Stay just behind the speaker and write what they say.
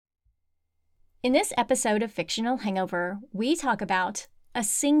In this episode of Fictional Hangover, we talk about a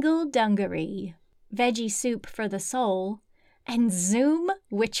single dungaree, veggie soup for the soul, and Zoom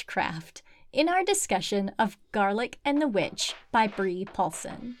witchcraft in our discussion of Garlic and the Witch by Bree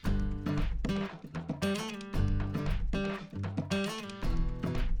Paulsen.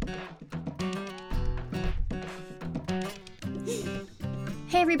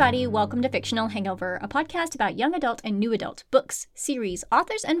 Hey everybody, welcome to Fictional Hangover, a podcast about young adult and new adult books, series,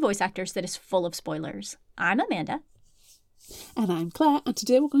 authors, and voice actors that is full of spoilers. I'm Amanda. And I'm Claire, and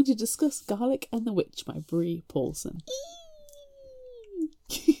today we're going to discuss Garlic and the Witch by Bree Paulsen.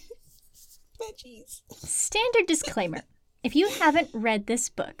 Veggies. Standard disclaimer. If you haven't read this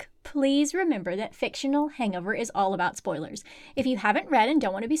book, please remember that Fictional Hangover is all about spoilers. If you haven't read and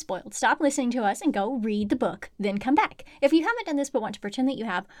don't want to be spoiled, stop listening to us and go read the book, then come back. If you haven't done this but want to pretend that you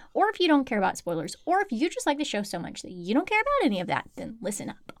have, or if you don't care about spoilers, or if you just like the show so much that you don't care about any of that, then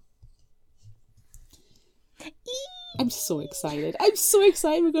listen up. I'm so excited.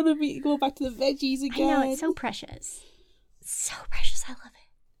 We're going to go back to the veggies again. I know, it's so precious. So precious, I love it.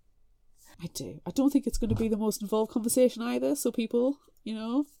 I do. I don't think it's going to be the most involved conversation either, so people,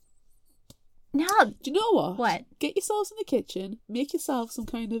 No. Do you know what? What? Get yourselves in the kitchen, make yourself some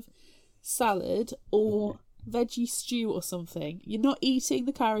kind of salad or veggie stew or something. You're not eating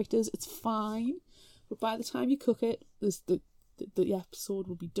the characters, it's fine. But by the time you cook it, the episode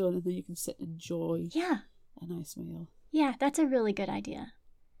will be done and then you can sit and enjoy a nice meal. Yeah, that's a really good idea.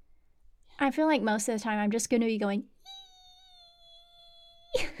 I feel like most of the time I'm just going to be going...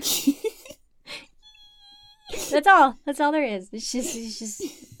 That's all there is. It's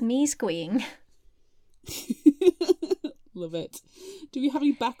just me squeeing. Love it. Do we have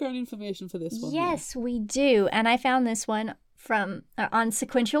any background information for this one? Yes, we do. And I found this one from on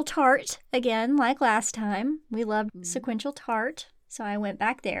Sequential Tart again, like last time. We loved Sequential Tart, so I went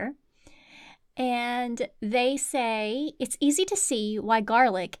back there. And they say it's easy to see why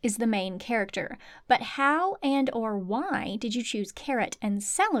Garlic is the main character, but how and or why did you choose carrot and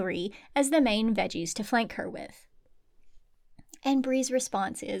celery as the main veggies to flank her with? And Bree's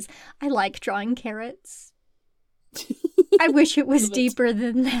response is, I like drawing carrots. I wish it was deeper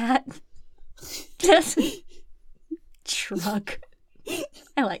than that. Just shrug.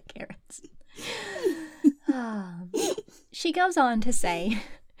 I like carrots. She goes on to say...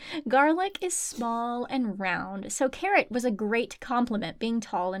 Garlic is small and round, so carrot was a great compliment being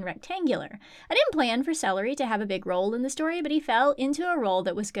tall and rectangular. I didn't plan for celery to have a big role in the story, but he fell into a role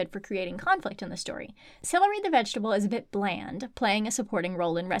that was good for creating conflict in the story. Celery the vegetable is a bit bland, playing a supporting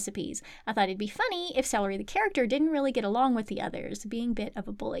role in recipes. I thought it'd be funny if Celery the character didn't really get along with the others, being a bit of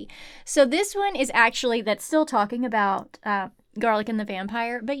a bully. So this one is actually, that's still talking about Garlic and the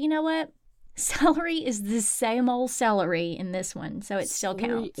vampire, but you know what? Celery is the same old celery in this one, so it still counts.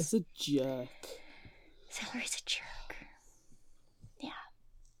 Celery is a jerk. Celery's a jerk. Yeah.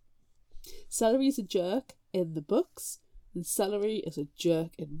 Celery is a jerk in the books, and celery is a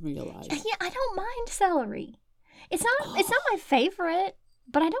jerk in real life. Yeah, I don't mind celery. It's not my favorite,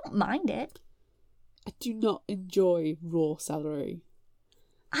 but I don't mind it. I do not enjoy raw celery.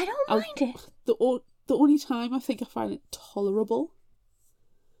 I don't mind it. The only time I think I find it tolerable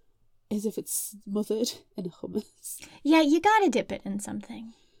is if it's smothered in hummus. Yeah, you gotta dip it in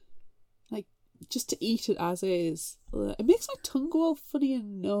something. Like, just to eat it as is. It makes my tongue go all funny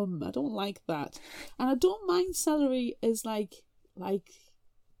and numb. I don't like that. And I don't mind celery as, like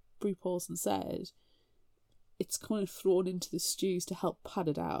Bree Paulsen said, it's kind of thrown into the stews to help pad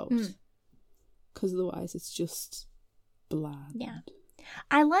it out. Because otherwise it's just bland. Yeah.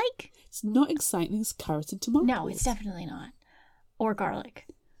 It's not exciting as carrots and tomatoes. No, it's definitely not. Or garlic.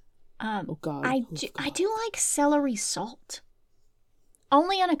 God. I do like celery salt.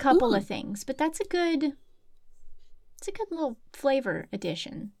 Only on a couple of things, but it's a good little flavor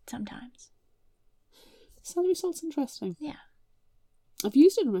addition sometimes. Celery salt's interesting. Yeah. I've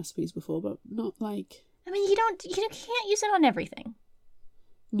used it in recipes before, but not like... I mean, you can't use it on everything.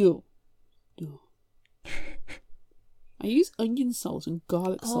 No. I use onion salt and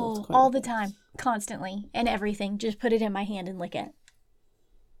garlic salt quite all the time, constantly, and everything. Just put it in my hand and lick it.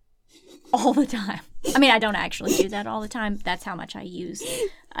 All the time. I mean, I don't actually do that all the time. That's how much I use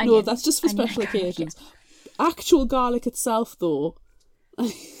onion. No, that's just for special occasions. Actual garlic itself, though.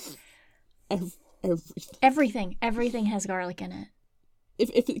 Everything. Everything has garlic in it.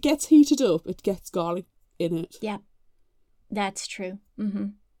 If it gets heated up, it gets garlic in it. Yeah, that's true. Mm-hmm.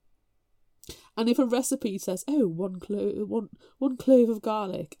 And if a recipe says, one clove of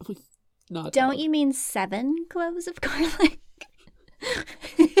garlic, I'm like, no. Don't you mean 7 cloves of garlic?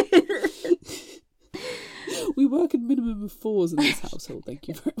 We work in minimum of 4s in this household, thank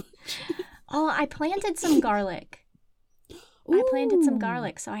you very much. Oh, I planted some garlic. I planted some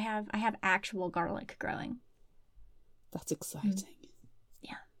garlic, so I have actual garlic growing. That's exciting.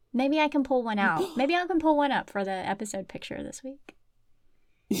 Yeah. Maybe I can pull one out. Maybe I can pull one up for the episode picture this week.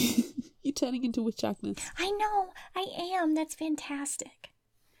 You're turning into Witch Agnes. I know. I am. That's fantastic.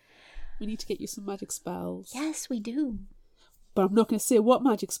 We need to get you some magic spells. Yes, we do. But I'm not going to say what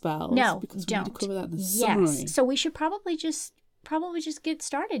magic spells. No, because don't. We need to cover that in the summary. Yes. So we should probably just get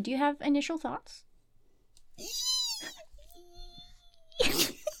started. Do you have initial thoughts? Is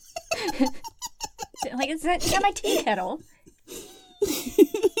that my tea kettle?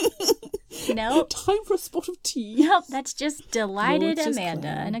 No. Time for a spot of tea. Nope, that's just delighted No, it's just Amanda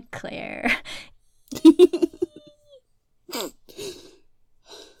Claire. and a Claire.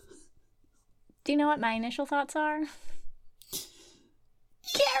 Do you know what my initial thoughts are?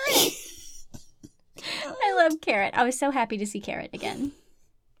 Carrot! I love Carrot. I was so happy to see Carrot again.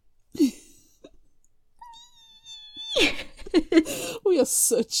 We are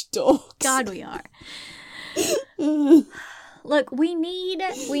such dogs. God, we are. Look, we need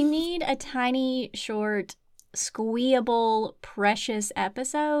a tiny, short, squeeable, precious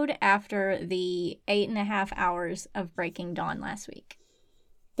episode after the 8.5 hours of Breaking Dawn last week.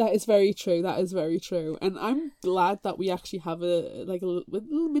 That is very true. That is very true. And I'm glad that we actually have a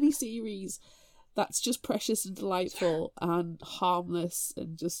little mini series that's just precious and delightful and harmless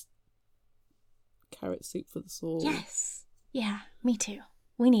and just carrot soup for the soul. Yes. Yeah, me too.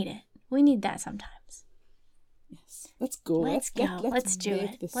 We need it. We need that sometimes. Yes. Let's go. Let's go. Let's do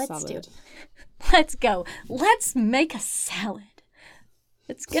make it. this Let's salad. do it. Let's go. Let's make a salad.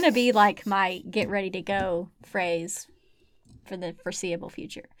 It's going to be like my get ready to go phrase for the foreseeable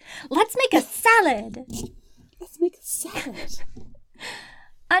future. Let's make a salad. Let's make a salad.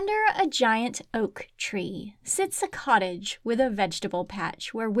 Under a giant oak tree sits a cottage with a vegetable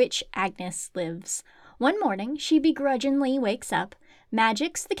patch where Witch Agnes lives. One morning, she begrudgingly wakes up,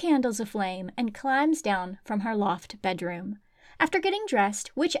 magics the candles aflame, and climbs down from her loft bedroom. After getting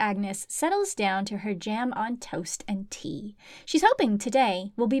dressed, Witch Agnes settles down to her jam on toast and tea. She's hoping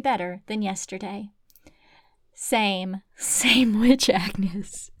today will be better than yesterday. Same, Witch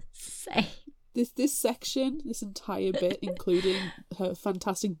Agnes. Same. This section, this entire bit, including her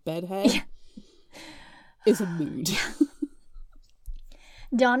fantastic bedhead, is a mood.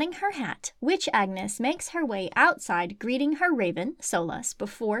 Donning her hat, Witch Agnes makes her way outside, greeting her raven, Solus,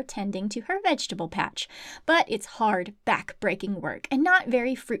 before tending to her vegetable patch. But it's hard, back-breaking work, and not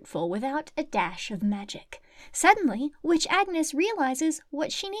very fruitful without a dash of magic. Suddenly, Witch Agnes realizes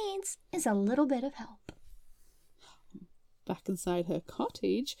what she needs is a little bit of help. Back inside her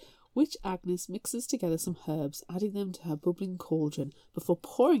cottage, Witch Agnes mixes together some herbs, adding them to her bubbling cauldron before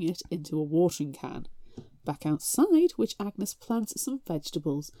pouring it into a watering can. Back outside, Witch Agnes plants some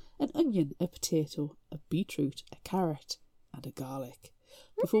vegetables, an onion, a potato, a beetroot, a carrot, and a garlic,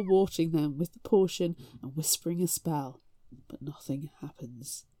 before watering them with the potion and whispering a spell. But nothing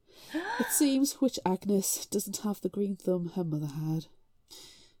happens. It seems Witch Agnes doesn't have the green thumb her mother had.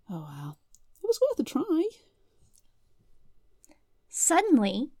 Oh well, it was worth a try.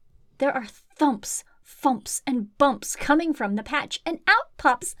 Suddenly, there are thumps, thumps, and bumps coming from the patch, and out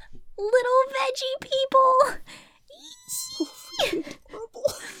pops little veggie people. So freaking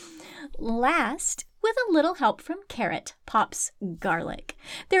horrible. Last, with a little help from Carrot, pops Garlic.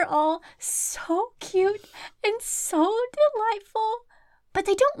 They're all so cute and so delightful, but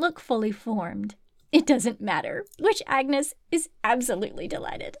they don't look fully formed. It doesn't matter. Witch Agnes is absolutely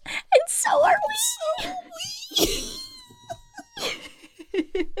delighted. And so are we. So are we.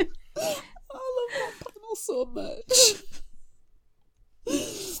 I love that panel so much.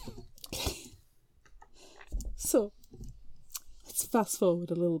 So, let's fast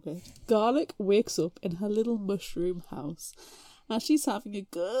forward a little bit. Garlic wakes up in her little mushroom house and she's having a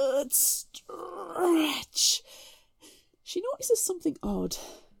good stretch. She notices something odd.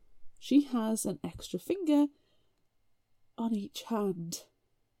 She has an extra finger on each hand.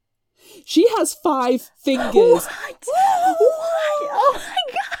 She has 5 fingers. What? What? Oh my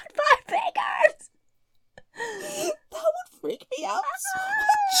god, 5 fingers! That would freak me out so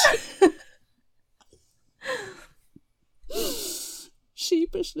much.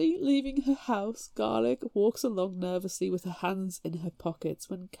 Sheepishly leaving her house, Garlic walks along nervously with her hands in her pockets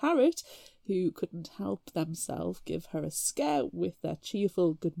when Carrot, who couldn't help themselves, give her a scare with their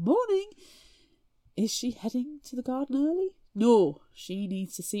cheerful good morning. Is she heading to the garden early? No, she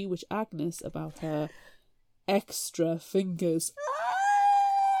needs to see Witch Agnes about her extra fingers.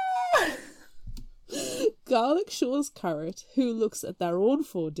 Garlic shows Carrot, who looks at their own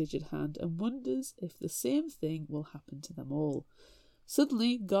 4-digit hand and wonders if the same thing will happen to them all.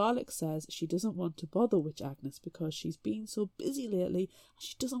 Suddenly, Garlic says she doesn't want to bother Witch Agnes because she's been so busy lately and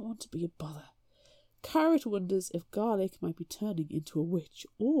she doesn't want to be a bother. Carrot wonders if Garlic might be turning into a witch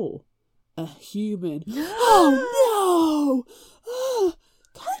or a human. Oh no!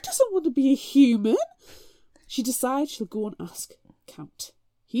 Garlic doesn't want to be a human. She decides she'll go and ask Count.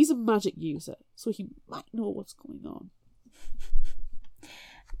 He's a magic user, so he might know what's going on.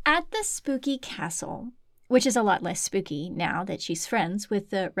 At the spooky castle, which is a lot less spooky now that she's friends with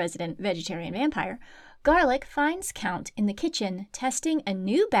the resident vegetarian vampire, Garlic finds Count in the kitchen testing a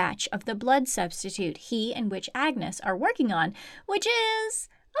new batch of the blood substitute he and Witch Agnes are working on, which is,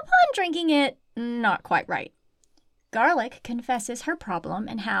 upon drinking it, not quite right. Garlic confesses her problem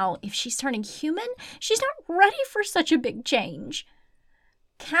and how, if she's turning human, she's not ready for such a big change.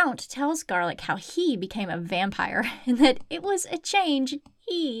 Count tells Garlic how he became a vampire and that it was a change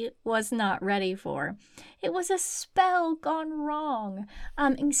he was not ready for. It was a spell gone wrong.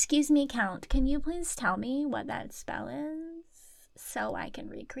 Excuse me, Count, can you please tell me what that spell is so I can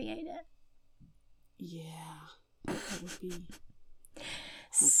recreate it? Yeah, that would be...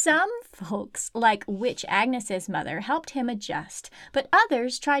 Some folks, like Witch Agnes's mother, helped him adjust, but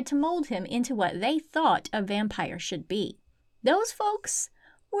others tried to mold him into what they thought a vampire should be. Those folks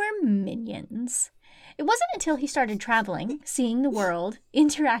were minions. It wasn't until he started traveling, seeing the world,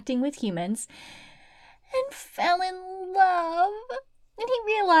 interacting with humans, and fell in love, and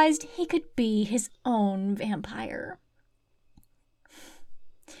he realized he could be his own vampire.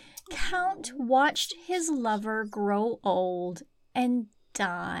 Count watched his lover grow old and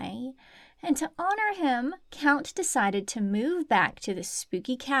die, and to honor him, Count decided to move back to the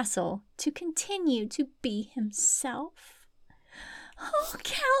spooky castle to continue to be himself. Oh,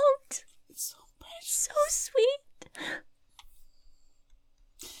 Count! So precious. So sweet.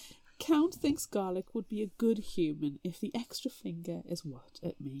 Count thinks Garlic would be a good human if the extra finger is what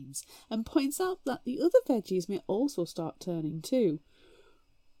it means, and points out that the other veggies may also start turning too.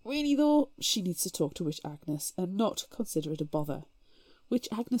 Really though, she needs to talk to Witch Agnes and not consider it a bother. Witch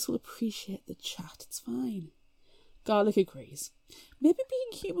Agnes will appreciate the chat, it's fine. Garlic agrees. Maybe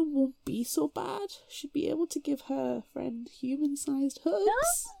being human won't be so bad. She'd be able to give her friend human-sized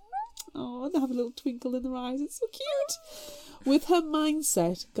hugs. Oh, and have a little twinkle in their eyes. It's so cute. With her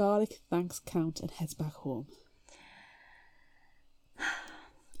mindset, Garlic thanks Count and heads back home.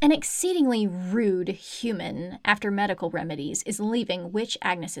 An exceedingly rude human, after medical remedies, is leaving Witch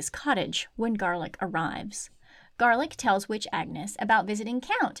Agnes's cottage when Garlic arrives. Garlic tells Witch Agnes about visiting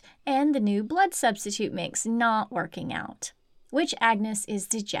Count and the new blood substitute mix not working out. Witch Agnes is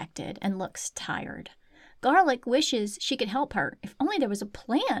dejected and looks tired. Garlic wishes she could help her, if only there was a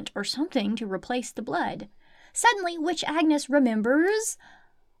plant or something to replace the blood. Suddenly, Witch Agnes remembers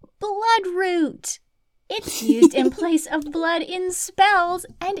bloodroot. It's used in place of blood in spells,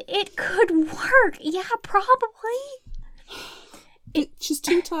 and it could work. Yeah, probably. She's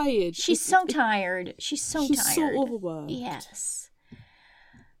too tired. She's so tired. She's so overworked. Yes.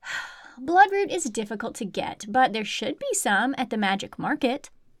 Bloodroot is difficult to get, but there should be some at the magic market.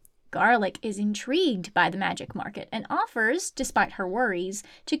 Garlic is intrigued by the magic market and offers, despite her worries,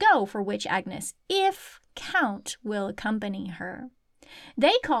 to go for Witch Agnes if Count will accompany her.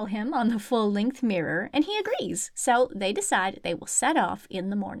 They call him on the full-length mirror, and he agrees, so they decide they will set off in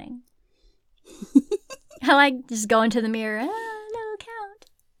the morning. I like just going to the mirror. Hello, Count.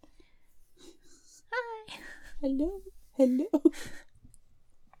 Hi. Hello.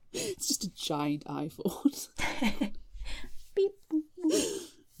 It's just a giant iPhone. Beep.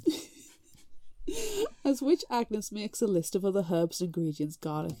 As Witch Agnes makes a list of other herbs and ingredients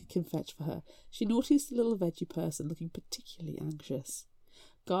Garlic can fetch for her, she notices the little veggie person looking particularly anxious.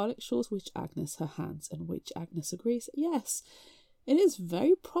 Garlic shows Witch Agnes her hands, and Witch Agnes agrees that yes, it is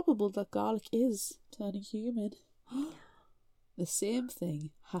very probable that Garlic is turning human. The same thing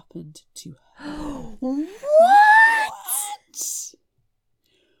happened to her. What?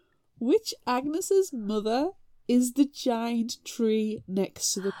 Witch Agnes's mother is the giant tree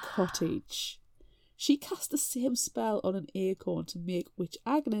next to the cottage. She cast the same spell on an acorn to make Witch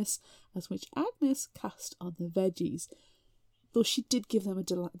Agnes as Witch Agnes cast on the veggies, though she did give them a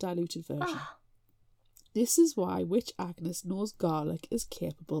diluted version. This is why Witch Agnes knows Garlic is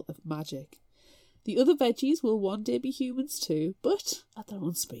capable of magic. The other veggies will one day be humans too, but at their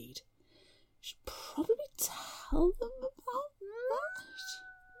own speed. Should probably tell them about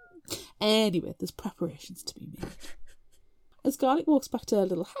that. Anyway, there's preparations to be made. As Garlic walks back to her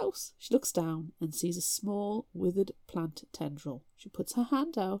little house, she looks down and sees a small, withered plant tendril. She puts her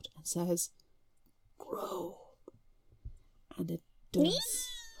hand out and says, "Grow." And it does.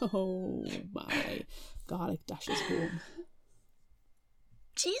 Oh my. Garlic dashes home.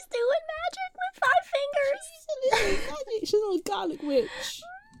 She's doing magic with 5 fingers. She's a little magic. She's a little garlic witch.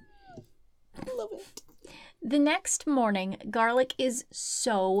 Love it. The next morning, Garlic is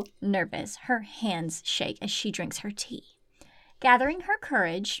so nervous. Her hands shake as she drinks her tea. Gathering her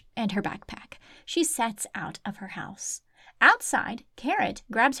courage and her backpack, she sets out of her house. Outside, Carrot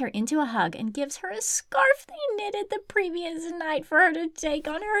grabs her into a hug and gives her a scarf they knitted the previous night for her to take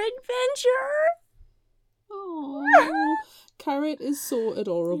on her adventure. Oh, Carrot is so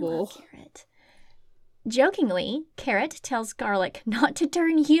adorable. I love Carrot. Jokingly, Carrot tells Garlic not to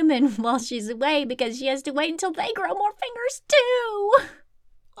turn human while she's away because she has to wait until they grow more fingers too.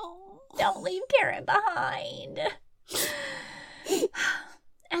 Oh. Don't leave Carrot behind.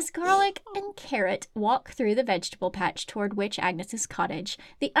 As Garlic and Carrot walk through the vegetable patch toward Witch Agnes's cottage,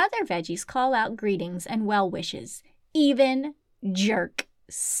 the other veggies call out greetings and well wishes. Even Jerk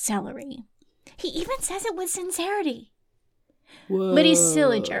Celery. He even says it with sincerity. Whoa. But he's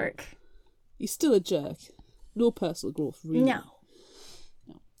still a jerk. He's still a jerk. No personal growth, really. No.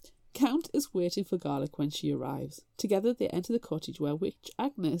 Count is waiting for Garlic when she arrives. Together they enter the cottage where Witch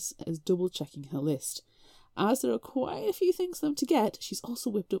Agnes is double-checking her list. As there are quite a few things for them to get, she's also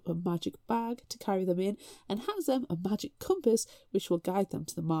whipped up a magic bag to carry them in and hands them a magic compass which will guide them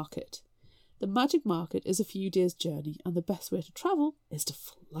to the market. The magic market is a few days' journey and the best way to travel is to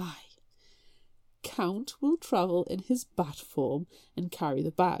fly. Count will travel in his bat form and carry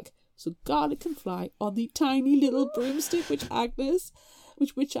the bag, so Garlic can fly on the tiny little broomstick which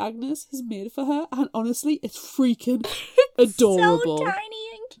Witch Agnes has made for her, and honestly, it's freaking adorable. So tiny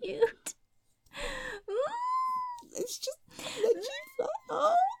and cute. It's just let you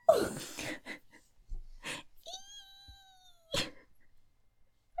fly. Oh.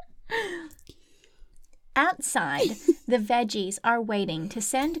 Outside, the veggies are waiting to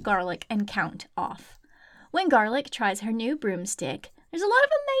send Garlic and Count off. When Garlic tries her new broomstick, there's a lot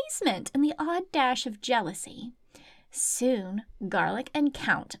of amazement and the odd dash of jealousy. Soon, Garlic and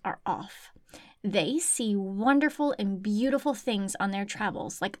Count are off. They see wonderful and beautiful things on their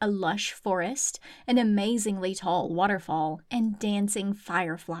travels, like a lush forest, an amazingly tall waterfall, and dancing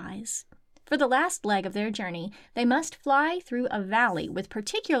fireflies. For the last leg of their journey, they must fly through a valley with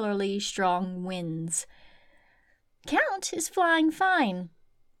particularly strong winds. Count is flying fine,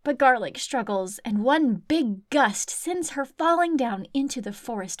 but Garlic struggles, and one big gust sends her falling down into the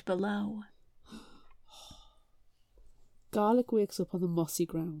forest below. Garlic wakes up on the mossy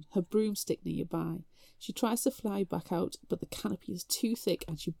ground, her broomstick nearby. She tries to fly back out, but the canopy is too thick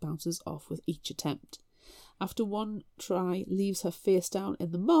and she bounces off with each attempt. After one try leaves her face down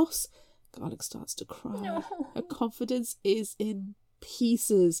in the moss, Garlic starts to cry. No. Her confidence is in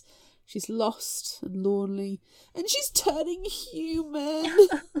pieces. She's lost and lonely, and she's turning human.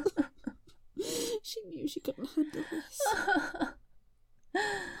 She knew she couldn't handle this.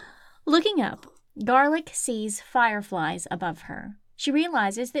 Looking up, Garlic sees fireflies above her. She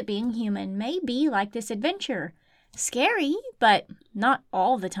realizes that being human may be like this adventure. Scary, but not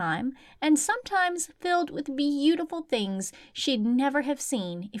all the time, and sometimes filled with beautiful things she'd never have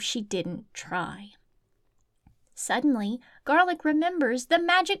seen if she didn't try. Suddenly, Garlic remembers the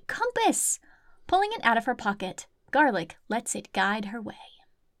magic compass. Pulling it out of her pocket, Garlic lets it guide her way.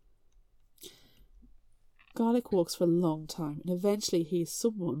 Garlic walks for a long time and eventually hears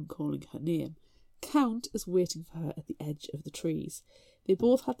someone calling her name. Count is waiting for her at the edge of the trees. They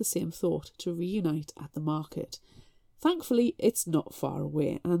both had the same thought, to reunite at the market. Thankfully, it's not far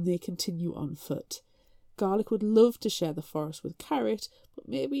away and they continue on foot. Garlic would love to share the forest with Carrot, but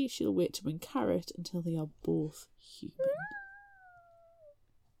maybe she'll wait to bring Carrot until they are both human.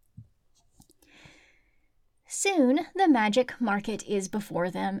 Soon, the magic market is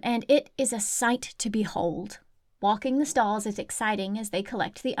before them, and it is a sight to behold. Walking the stalls is exciting as they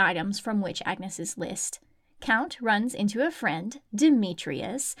collect the items from Witch Agnes's list. Count runs into a friend,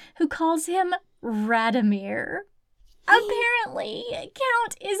 Demetrius, who calls him Radomir. Apparently,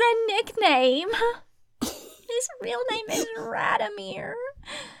 Count is a nickname. His real name is Radomir.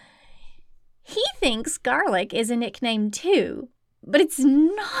 He thinks Garlic is a nickname too, but it's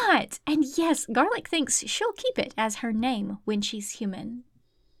not. And yes, Garlic thinks she'll keep it as her name when she's human.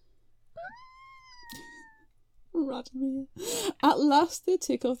 Radomir. At last they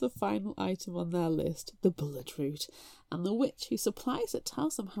tick off the final item on their list, the bullet root, and the witch who supplies it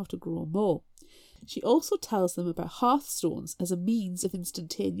tells them how to grow more. She also tells them about hearthstones as a means of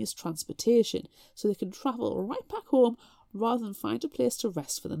instantaneous transportation, so they can travel right back home rather than find a place to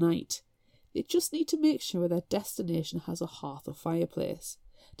rest for the night. They just need to make sure their destination has a hearth or fireplace.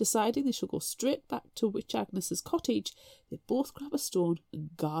 Deciding they shall go straight back to Witch Agnes's cottage, they both grab a stone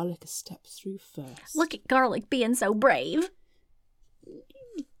and Garlic steps through first. Look at Garlic being so brave.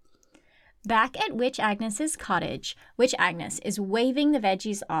 Back at Witch Agnes's cottage, Witch Agnes is waving the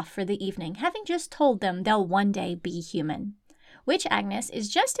veggies off for the evening, having just told them they'll one day be human. Witch Agnes is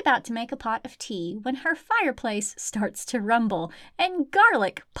just about to make a pot of tea when her fireplace starts to rumble and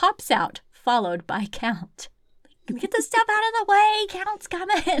Garlic pops out, followed by Count. Get the stuff out of the way, Count's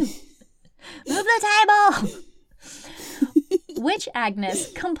coming! Move the table! Witch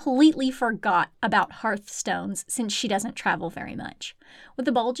Agnes completely forgot about hearthstones since she doesn't travel very much. With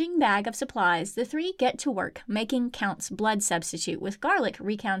a bulging bag of supplies, the three get to work making Count's blood substitute with Garlic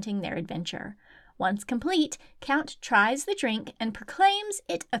recounting their adventure. Once complete, Count tries the drink and proclaims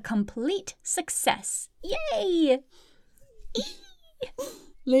it a complete success. Yay!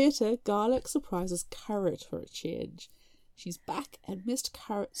 Later, Garlic surprises Carrot for a change. She's back and missed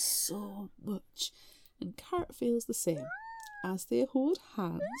Carrot so much, and Carrot feels the same. As they hold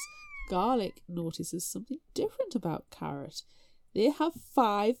hands, Garlic notices something different about Carrot. They have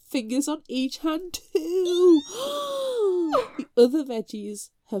 5 fingers on each hand too! The other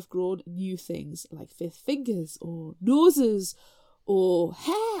veggies have grown new things like 5th fingers or noses or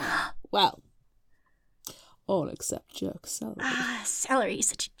hair. Well, all except jerk celery. Celery,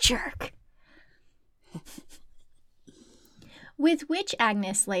 such a jerk. With Witch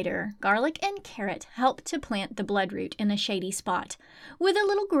Agnes later, Garlic and Carrot help to plant the bloodroot in a shady spot. With a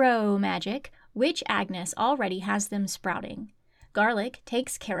little grow magic, Witch Agnes already has them sprouting. Garlic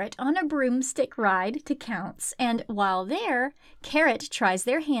takes Carrot on a broomstick ride to Count's, and while there, Carrot tries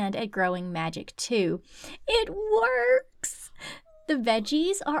their hand at growing magic too. It works! The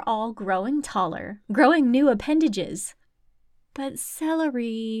veggies are all growing taller, growing new appendages. But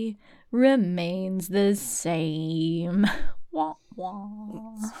celery remains the same. Wah,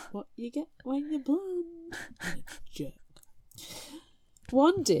 wah. That's what you get when you're blind. Jerk.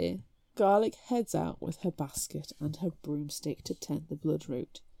 One day, Garlic heads out with her basket and her broomstick to tend the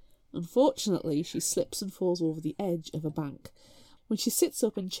bloodroot. Unfortunately, she slips and falls over the edge of a bank. When she sits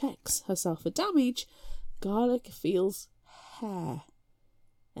up and checks herself for damage, Garlic feels hair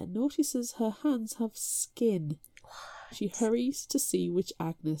and notices her hands have skin. She hurries to see Witch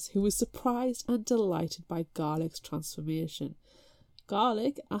Agnes, who is surprised and delighted by Garlic's transformation.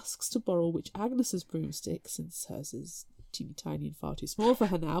 Garlic asks to borrow Witch Agnes's broomstick, since hers is teeny tiny and far too small for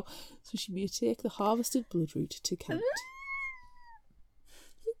her now, so she may take the harvested bloodroot to Count.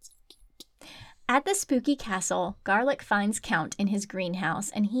 It's cute. At the spooky castle, Garlic finds Count in his greenhouse,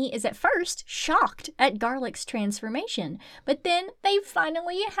 and he is at first shocked at Garlic's transformation, but then they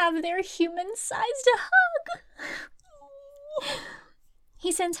finally have their human-sized hug.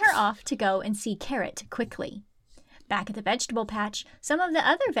 He sends her off to go and see Carrot quickly. Back at the vegetable patch, some of the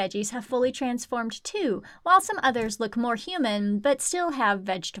other veggies have fully transformed too, while some others look more human but still have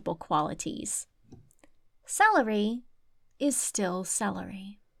vegetable qualities. Celery is still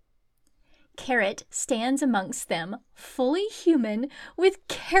celery. Carrot stands amongst them, fully human, with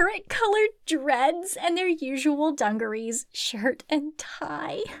carrot-colored dreads and their usual dungarees, shirt and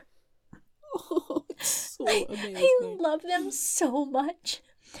tie. Oh, it's so amazing. I love them so much.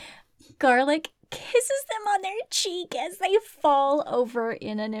 Garlic kisses them on their cheek as they fall over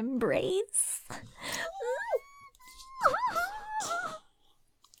in an embrace.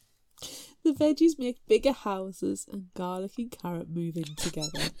 The veggies make bigger houses and Garlic and Carrot move in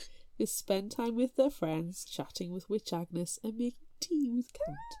together. They spend time with their friends, chatting with Witch Agnes and making tea with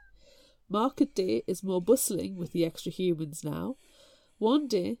Count. Market day is more bustling with the extra humans now. One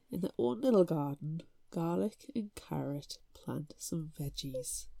day, in their own little garden, Garlic and Carrot plant some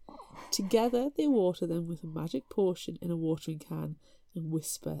veggies. Together, they water them with a magic potion in a watering can and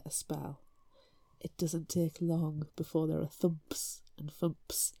whisper a spell. It doesn't take long before there are thumps and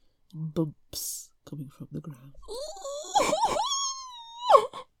thumps and bumps coming from the ground.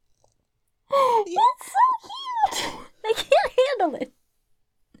 It's so cute! I can't handle it.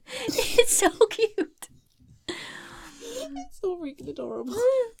 It's so cute. It's so freaking adorable.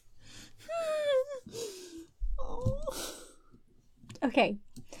 Okay,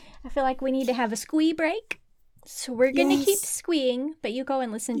 I feel like we need to have a squee break. So we're going to keep squeeing, but you go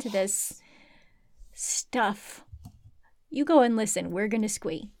and listen to this stuff. You go and listen. We're going to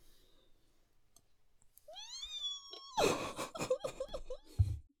squee.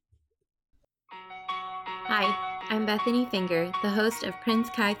 Hi, I'm Bethany Finger, the host of Prince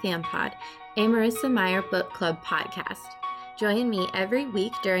Kai Fan Pod, a Marissa Meyer book club podcast. Join me every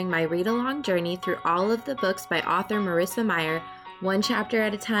week during my read-along journey through all of the books by author Marissa Meyer, one chapter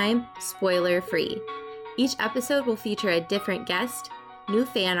at a time, spoiler-free. Each episode will feature a different guest, new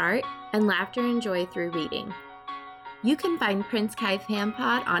fan art, and laughter and joy through reading. You can find Prince Kai Fan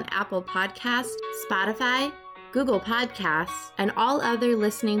Pod on Apple Podcasts, Spotify, Google Podcasts, and all other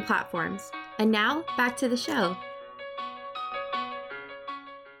listening platforms. And now, back to the show.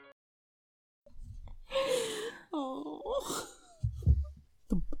 Oh.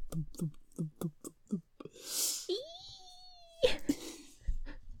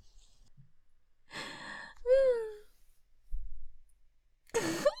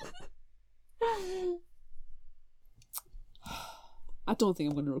 I don't think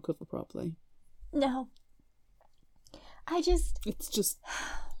I'm going to recover properly. No. I just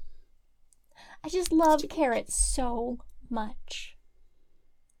love carrots so much.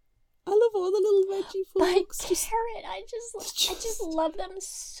 I love all the little veggie folks. But carrot, I just love them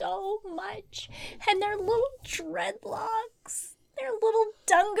so much. And their little dreadlocks. Their little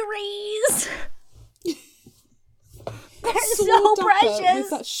dungarees. They're so precious. With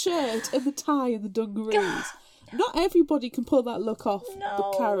that shirt and the tie and the dungarees. Not everybody can pull that look off. No.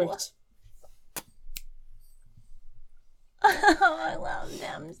 But carrot. Oh, I love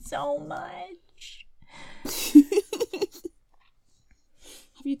them so much.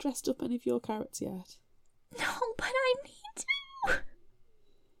 Have you dressed up any of your carrots yet? No, but I need to.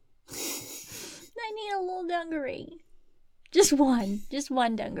 I need a little dungaree. Just one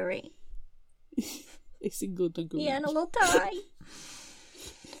dungaree. A single dungaree. Yeah, and a little tie.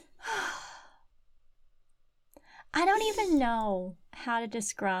 I don't even know how to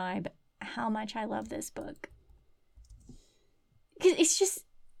describe how much I love this book. Because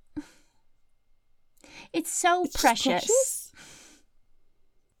it's so precious.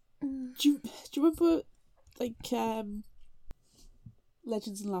 Do you remember, like,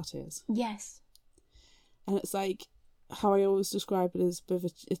 Legends and Lattes? Yes. And it's like, how I always describe it as a bit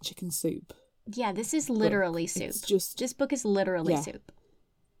of a chicken soup. Yeah, this is literally soup. This book is literally soup.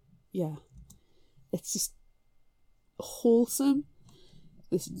 Yeah. It's just wholesome.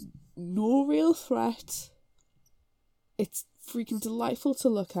 There's no real threat. It's freaking delightful to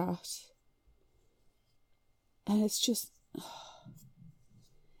look at. And it's just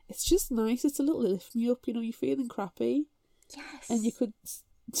nice. It's a little lift me up, you're feeling crappy. Yes. And you could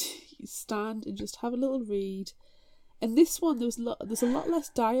stand and just have a little read. And this one, there's a lot less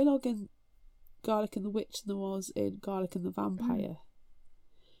dialogue in Garlic and the Witch than there was in Garlic and the Vampire.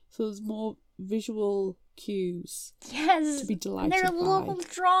 So there's more visual cues. Yes. To be delighted and their by. little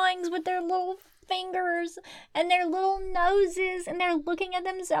drawings with their little fingers and their little noses, and they're looking at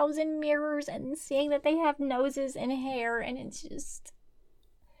themselves in mirrors and seeing that they have noses and hair, and it's just,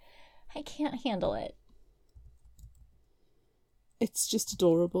 I can't handle it. It's just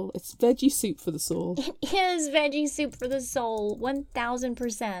adorable. It's veggie soup for the soul. It is veggie soup for the soul,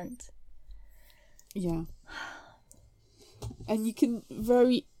 1000%. Yeah. And you can they're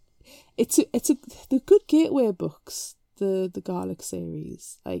good gateway books, the Garlic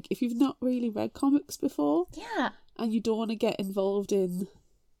series. Like, if you've not really read comics before, yeah, and you don't want to get involved in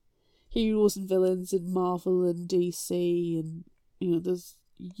heroes and villains in Marvel and DC, and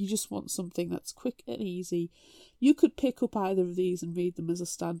you just want something that's quick and easy, you could pick up either of these and read them as a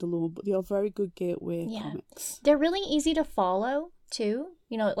standalone, but they are very good gateway comics. They're really easy to follow too.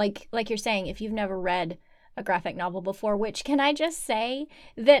 Like you're saying, if you've never read a graphic novel before, which, can I just say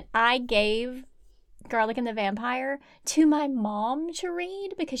that I gave Garlic and the Vampire to my mom to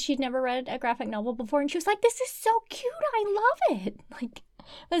read because she'd never read a graphic novel before, and she was like, "This is so cute, I love it." Like,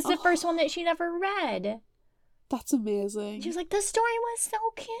 that's the first one that she'd ever read. That's amazing. She was like, "The story was so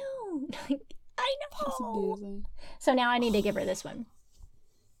cute." Like, I know. That's amazing. So now I need to give her this one.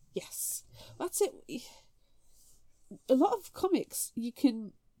 Yes, that's it. A lot of comics,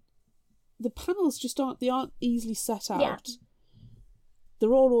 the panels just aren't easily set out. Yeah.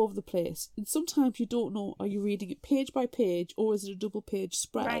 They're all over the place, and sometimes you don't know, are you reading it page by page or is it a double page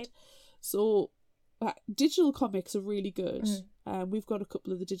spread? Right. So digital comics are really good. We've got a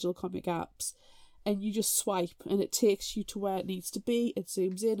couple of the digital comic apps, and you just swipe and it takes you to where it needs to be. It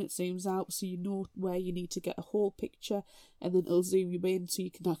zooms in, it zooms out, so you know where you need to get a whole picture, and then it'll zoom you in so you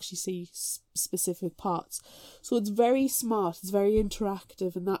can actually see specific parts. So it's very smart, it's very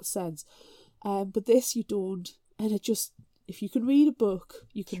interactive in that sense. But this you don't, and it just, if you can read a book,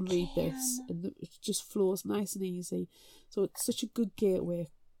 you can read this, and it just flows nice and easy. So it's such a good gateway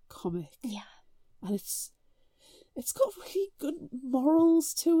comic. Yeah. And it's got really good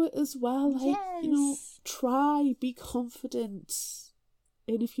morals to it as well. Like, try, be confident.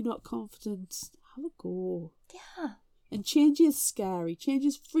 And if you're not confident, have a go. Yeah. And change is scary. Change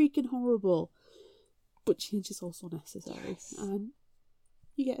is freaking horrible. But change is also necessary. Yes. And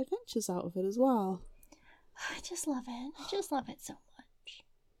you get adventures out of it as well. I just love it. I just love it so much.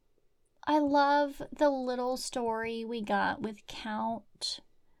 I love the little story we got with Count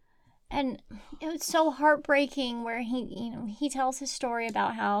And it was so heartbreaking where he tells his story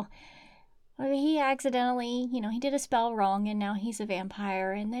about how he accidentally, he did a spell wrong and now he's a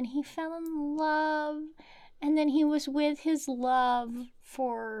vampire. And then he fell in love. And then he was with his love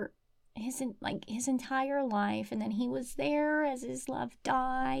for his entire life. And then he was there as his love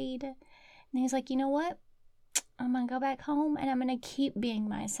died. And he's like, you know what? I'm going to go back home and I'm going to keep being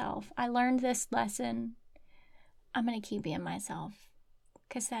myself. I learned this lesson. I'm going to keep being myself.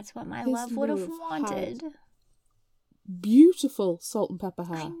 Because that's what my love would have wanted. Beautiful salt and pepper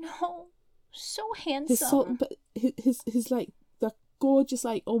hair. I know. So handsome. His salt and his like that gorgeous,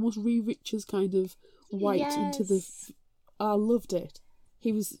 like almost Riches kind of white into the. I loved it.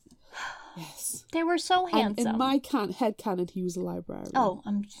 He was. Yes. They were so handsome. And in my head canon, he was a librarian. Oh,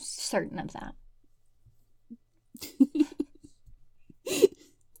 I'm certain of that.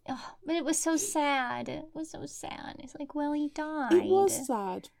 Oh, but it was so sad. It was so sad. It's like, well, he died. It was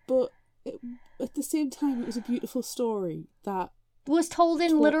sad, but at the same time, it was a beautiful story that was told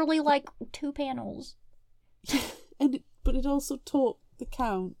in literally like 2 panels. But it also taught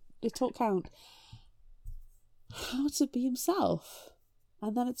Count how to be himself,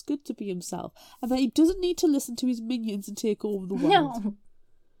 and that it's good to be himself, and that he doesn't need to listen to his minions and take over the world.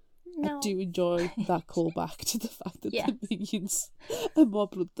 No. I do enjoy that callback to the fact that the minions are more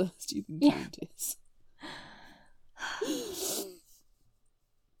bloodthirsty than Count is.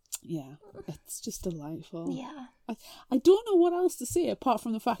 Yeah, it's just delightful. Yeah. I don't know what else to say apart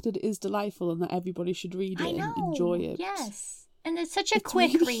from the fact that it is delightful and that everybody should read it and enjoy it. Yes. And it's such a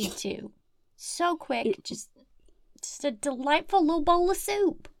quick read too. So quick. Just a delightful little bowl of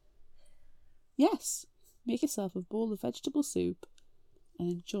soup. Yes. Make yourself a bowl of vegetable soup and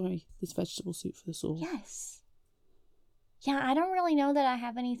enjoy this vegetable soup for the soul. Yes. Yeah, I don't really know that I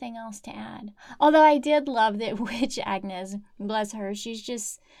have anything else to add. Although I did love that Witch Agnes, bless her, she's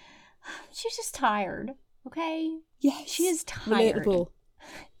just tired, okay? Yes. She is tired. Relatable.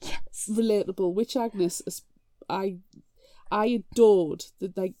 Yes. Relatable. Witch Agnes, I adored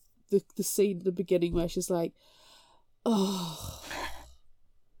the scene at the beginning where she's like, oh.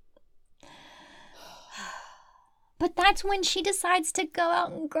 But that's when she decides to go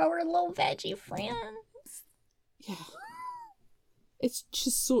out and grow her little veggie friends. Yeah. It's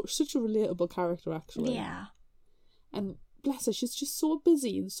just such a relatable character, actually. Yeah. And bless her, she's just so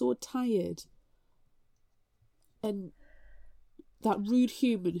busy and so tired. And that rude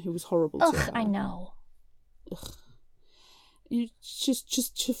human who was horrible to her. I know. Ugh. She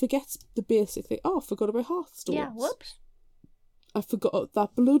forgets the basic thing. Oh, I forgot about hearthstones. Yeah, whoops. I forgot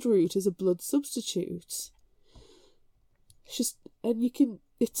that bloodroot is a blood substitute.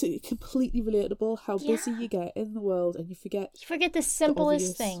 It's completely relatable how busy you get in the world and you forget the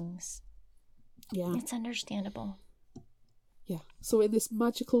simplest things. Yeah. It's understandable. Yeah. So in this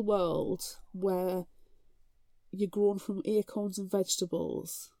magical world where you're grown from acorns and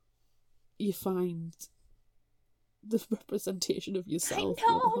vegetables, you find the representation of yourself.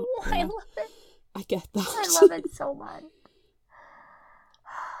 I know. Yeah. I love it. I get that. I love it so much.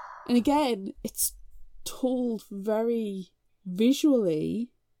 And again, it's told very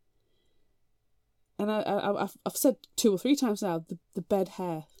visually, and I've said 2 or 3 times now the bed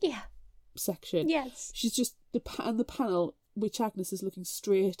hair section. Yes, she's just the panel which Agnes is looking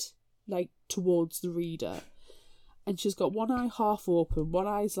straight like towards the reader, and she's got one eye half open, one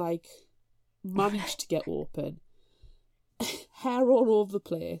eye's like managed to get open, hair all over the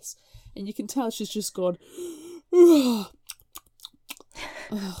place, and you can tell she's just gone.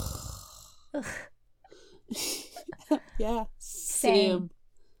 Yeah, same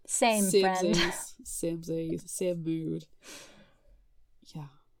friend. Same mood. Yeah,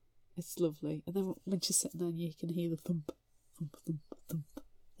 it's lovely. And then when she's sitting there, you can hear the thump, thump, thump, thump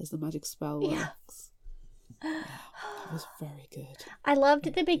as the magic spell works. Yeah, it was very good. I loved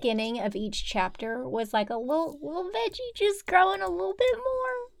at the beginning of each chapter was like a little veggie just growing a little bit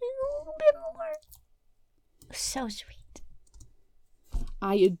more. So sweet.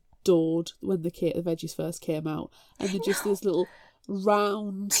 I adored when the veggies first came out, and they're just this little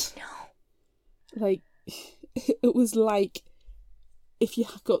round. I know. Like it was like if you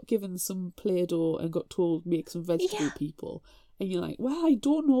got given some Play-Doh and got told make some vegetable people, and you're like, well, I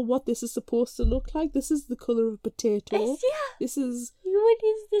don't know what this is supposed to look like. This is the colour of potato. This is what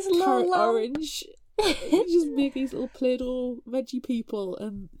is this carrot little orange. You just make these little Play-Doh veggie people,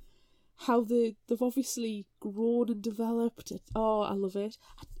 and how they've obviously grown and developed. Oh, I love it.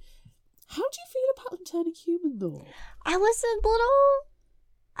 How do you feel about them turning human, though? I was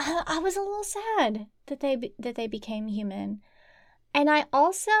a little sad that they became human, and I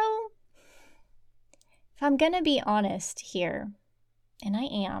also, if I'm gonna be honest here, and I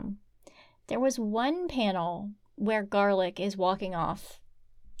am, There was one panel where Garlic is walking off.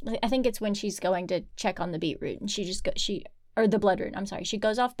 I think it's when she's going to check on the beetroot, and or the bloodroot. I'm sorry. She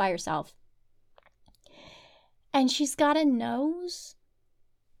goes off by herself, and she's got a nose.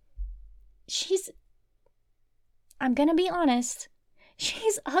 I'm gonna be honest.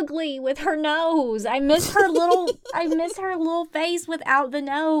 She's ugly with her nose. I miss her little face without the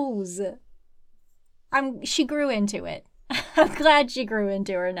nose. She grew into it. I'm glad she grew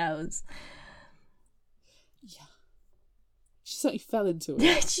into her nose. Yeah. She certainly fell into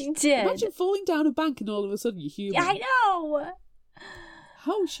it. She did. Imagine falling down a bank and all of a sudden you're human. I know.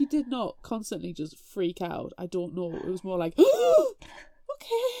 How she did not constantly just freak out, I don't know. It was more like, oh,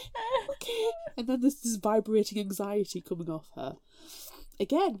 okay. And then there's this vibrating anxiety coming off her.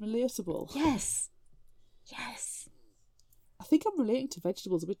 Again, relatable. Yes. I think I'm relating to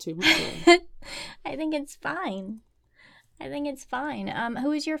vegetables a bit too much here. I think it's fine.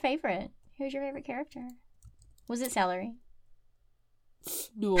 Who is your favorite? Who's your favorite character? Was it Celery?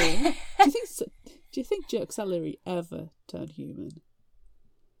 No. Do you think Jerk Celery ever turned human?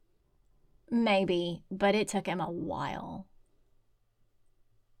 Maybe, but it took him a while.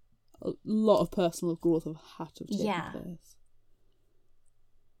 A lot of personal growth have had to have taken place.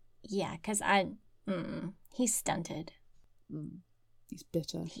 Yeah, because he's stunted. He's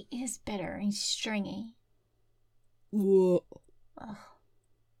bitter. He is bitter. He's stringy. Whoa. Ugh.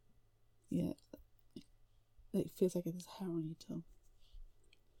 Yeah. It feels like there's hair on your tongue.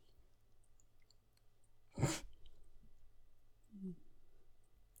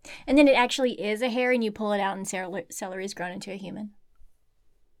 And then it actually is a hair, and you pull it out, and celery's grown into a human.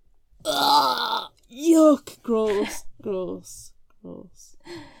 Ugh, yuck! Gross.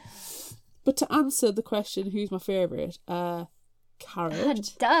 But to answer the question, who's my favourite?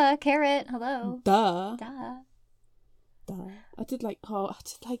 Carrot. Duh, Carrot. Hello. Duh. I did like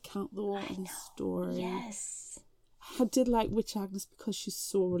Count the Wall in his story. Yes. I did like Witch Agnes because she's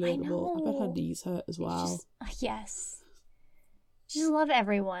so relatable. I bet her knees hurt as well. Yes. Just love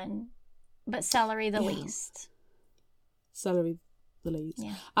everyone, but Celery the least. Celery the least.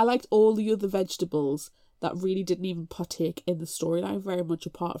 Yeah. I liked all the other vegetables that really didn't even partake in the storyline very much,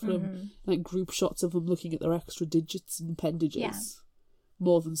 apart from like group shots of them looking at their extra digits and appendages,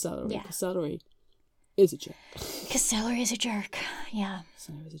 more than Celery. Because Celery is a jerk. Because Celery is a jerk. Yeah.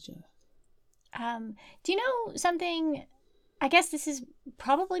 Celery is a jerk. Do you know something? I guess this is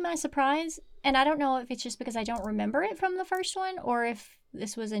probably my surprise, and I don't know if it's just because I don't remember it from the first one, or if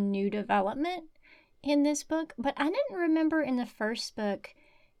this was a new development in this book, but I didn't remember in the first book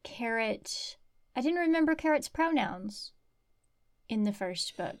I didn't remember Carrot's pronouns in the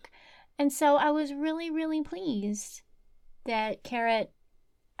first book. And so I was really, really pleased that Carrot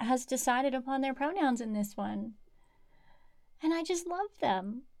has decided upon their pronouns in this one. And I just love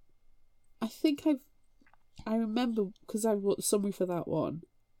them. I think I remember, because I wrote the summary for that one,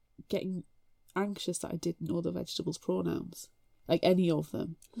 getting anxious that I didn't know the vegetables' pronouns. Like any of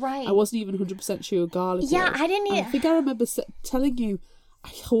them. Right. I wasn't even 100% sure Garlic was. I didn't even... I think I remember telling you, I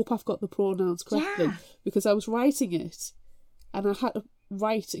hope I've got the pronouns correctly. Because I was writing it, and I had to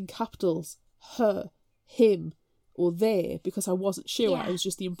write in capitals, her, him, or they, because I wasn't sure. It was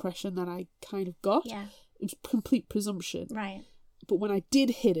just the impression that I kind of got. Yeah. It was complete presumption. Right. But when I did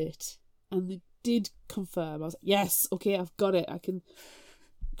hit it, and they did confirm, I was like, yes, okay, I've got it. I can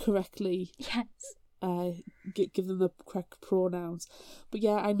correctly give them the correct pronouns. But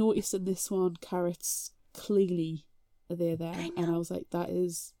yeah, I noticed in this one, Carrots clearly are there, and I was like, that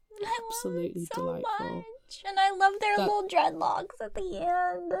is absolutely delightful. Much. And I love their little dreadlocks at the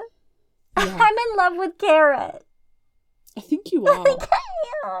end. Yeah. I'm in love with Carrot. I think you are. I think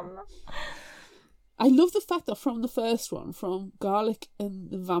I am. I love the fact that from the first one, from Garlic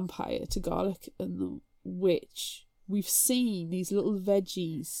and the vampire to Garlic and the witch, we've seen these little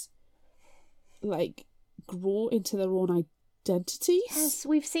veggies like grow into their own identities. Yes,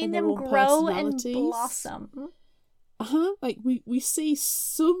 we've seen them grow and blossom. Like we see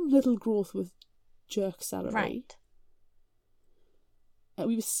some little growth with Jerk Celery. Right. And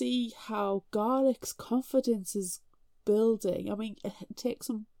we see how Garlic's confidence is building. I mean, it takes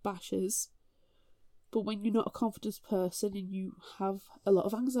some bashes, but when you're not a confident person and you have a lot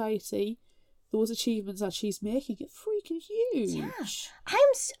of anxiety, those achievements that she's making are freaking huge. Yeah.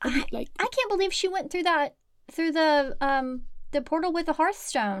 I can't believe she went through the portal with the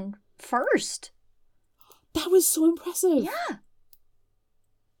Hearthstone first. That was so impressive. Yeah.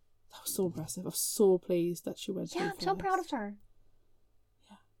 That was so impressive. I'm so pleased that she went through I'm so proud of her.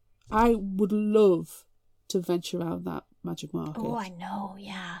 Yeah. I would love to venture around that magic market. Oh, I know,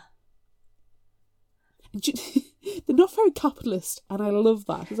 yeah. they're not very capitalist, and I love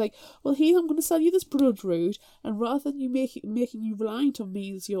that. It's like, well, here I'm going to sell you this bloodroot, and rather than you making you reliant on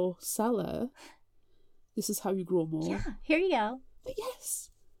me as your seller, this is how you grow more. Yeah, here you go. But yes,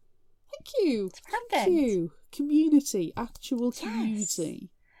 thank you. It's perfect. Thank you. Community, actual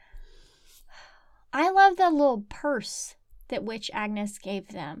community. I love the little purse that Witch Agnes gave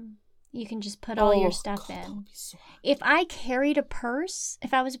them. You can just put all your stuff in. So if I carried a purse,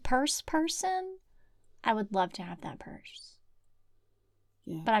 if I was a purse person, I would love to have that purse.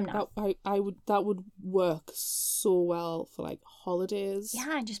 Yeah, but I'm not. That would work so well for like holidays.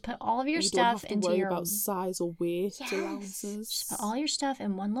 Yeah, just put all of your you stuff don't have to into worry your about size or weight allowances. Just put all your stuff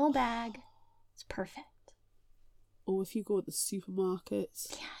in one little bag. It's perfect. Or if you go to the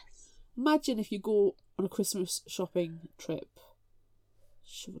supermarkets. Yes. Imagine if you go on a Christmas shopping trip.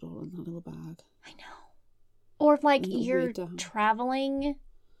 Shove it all in that little bag. I know. Or if like And it'll you're weigh down. traveling,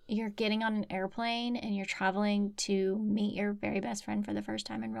 you're getting on an airplane and you're traveling to meet your very best friend for the first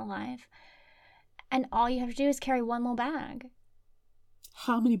time in real life. And all you have to do is carry one little bag.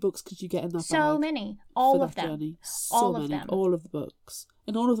 How many books could you get in that bag? So many. All for of that them. journey? So all many. of them. All of the books.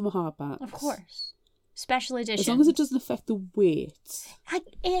 And all of them are hardbacks. Of course. Special edition. As long as it doesn't affect the weight. I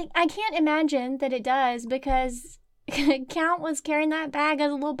can't imagine that it does because Count was carrying that bag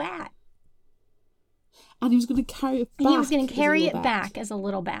as a little bat. And he was going to carry it back. He was going to carry it bat. back as a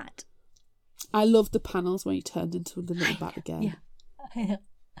little bat. I love the panels when he turned into the little bat again. Yeah.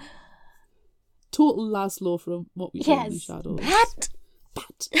 Total Laszlo from What We Do in the Shadows. Bat!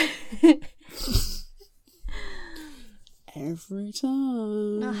 Every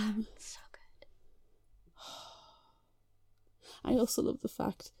time. Oh, so good. I also love the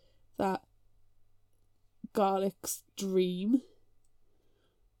fact that Garlic's dream,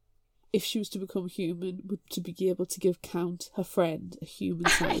 if she was to become human, would to be able to give Count, her friend, a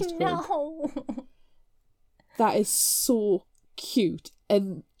human-sized hug. I know. That is so cute.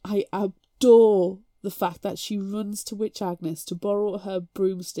 And I adore the fact that she runs to Witch Agnes to borrow her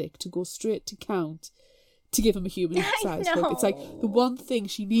broomstick to go straight to Count to give him a human-sized hug. It's like the one thing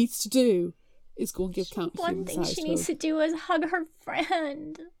she needs to do is go and give Count a human-sized hug. One thing she needs to do is hug her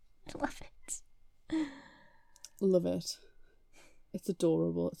friend. I love it. Love it. It's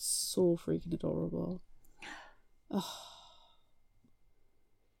adorable. It's so freaking adorable. Oh.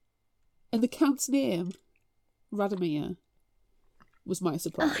 And the Count's name, Radomir, was my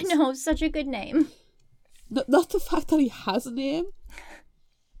surprise. I know, such a good name. Not the fact that he has a name,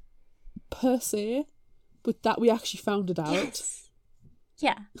 per se, but that we actually found it out. Yes.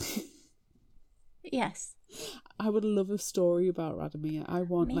 Yeah. Yes. I would love a story about Radomir. I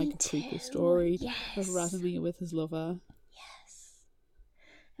want Me like a too. prequel story Yes. of Radomir with his lover. Yes.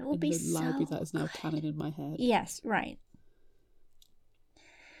 It will in be the so library that is now good. canon in my head. Yes, right.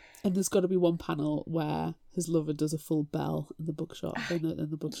 And there's got to be one panel where his lover does a full bell in the bookshop, in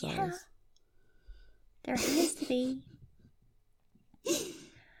the bookshelves. Yeah. There has to be.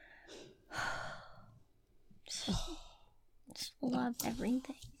 Just love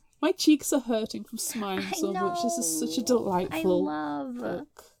everything. My cheeks are hurting from smiling I so much. This is such a know. delightful I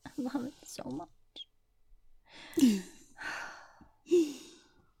book. love it so much.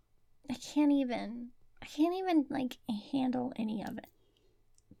 I can't even like handle any of it.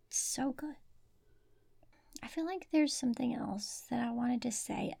 It's so good. I feel like there's something else that I wanted to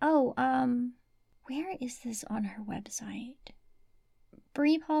say. Oh, where is this on her website?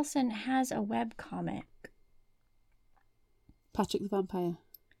 Bree Paulsen has a webcomic. Patrick the Vampire.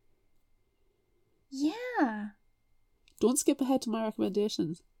 Yeah. Don't skip ahead to my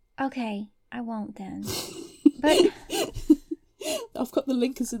recommendations. Okay, I won't then. But I've got the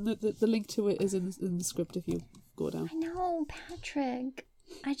link is in the link to it is in the script if you go down. I know, Patrick.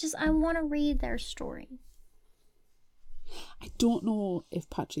 I want to read their story. I don't know if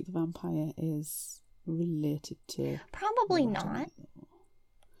Patrick the Vampire is related to. Probably not.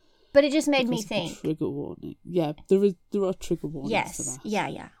 But it just made me think. Trigger warning. Yeah, there are trigger warnings. Yes. For that.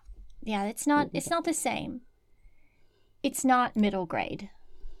 Yeah. It's not the same. It's not middle grade.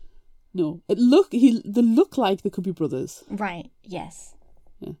 No, they look like they could be brothers. Right. Yes.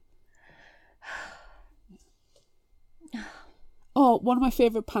 Yeah. Oh, one of my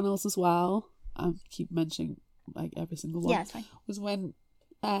favourite panels as well. I keep mentioning like every single one. Yeah, it's fine. Was when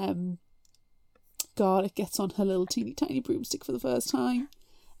Garlic gets on her little teeny tiny broomstick for the first time.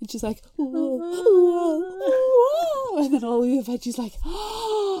 And she's like, whoa, whoa, whoa. And then all the other veggies like,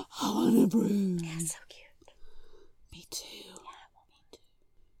 oh, I want a broom. Yeah, it's so cute. Me too. Yeah, me too.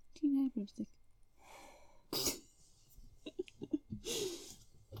 Teeny broomstick.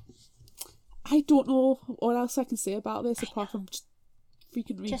 I don't know what else I can say about this apart from just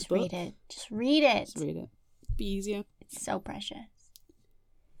freaking read the book. Read it. Just read it. Just read it. be easier. It's so precious.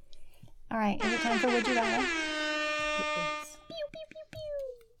 All right, is it time for Would You Rather?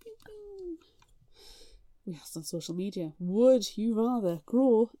 We asked on social media, would you rather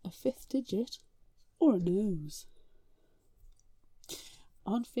grow a 5th digit or a nose?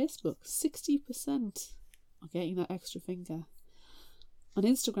 On Facebook, 60% are getting that extra finger. On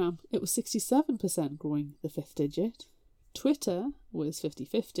Instagram, it was 67% growing the 5th digit. Twitter was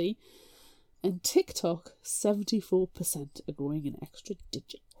 50-50. And TikTok, 74% are growing an extra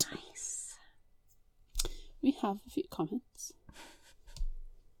digit. Nice. We have a few comments.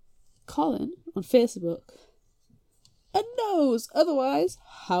 Colin on Facebook. A nose, otherwise,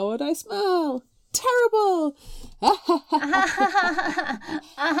 how would I smell? Terrible!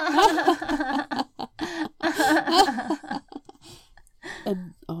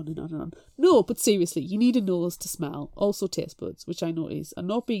 And on and on and on. No, but seriously, you need a nose to smell. Also taste buds, which I notice are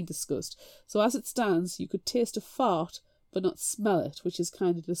not being discussed. So as it stands, you could taste a fart, but not smell it, which is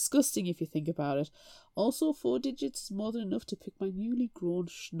kind of disgusting if you think about it. Also, 4 digits is more than enough to pick my newly grown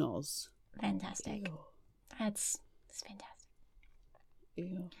schnoz. Fantastic. Ew. That's fantastic.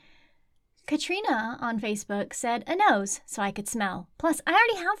 Ew. Katrina on Facebook said a nose so I could smell. Plus, I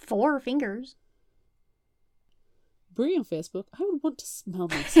already have 4 fingers. Bree on Facebook, I would want to smell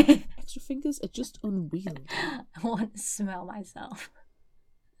myself. Extra fingers are just unwieldy. I want to smell myself.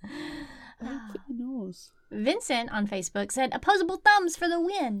 Put your nose. Vincent on Facebook said opposable thumbs for the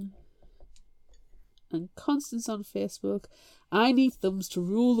win. And Constance on Facebook, I need thumbs to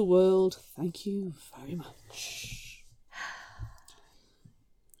rule the world. Thank you very much.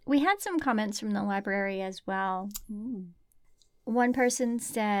 We had some comments from the library as well. Ooh. One person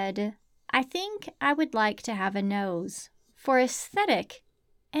said, I think I would like to have a nose for aesthetic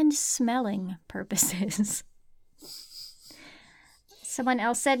and smelling purposes. Someone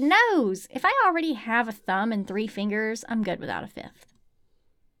else said nose. If I already have a thumb and 3 fingers, I'm good without a 5th.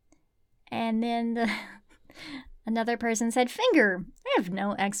 And then another person said finger. I have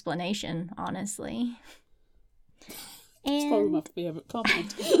no explanation, honestly. It's probably my favourite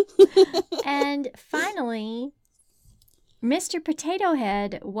comment. And finally, Mr. Potato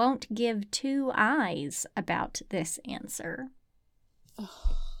Head won't give 2 eyes about this answer.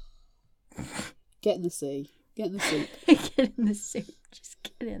 Get in the sea. Get in the soup. Get in the soup. Just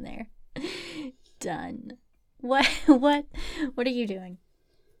get in there. Done. What are you doing?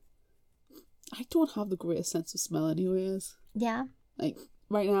 I don't have the greatest sense of smell anyways. Yeah. Like,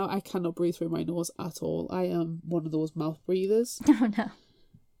 right now, I cannot breathe through my nose at all. I am one of those mouth breathers. Oh, no.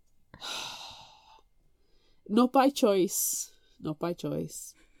 Not by choice. Not by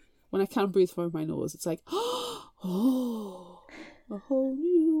choice. When I can breathe through my nose, it's like, oh, a whole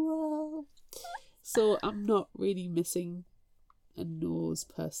new world. So I'm not really missing a nose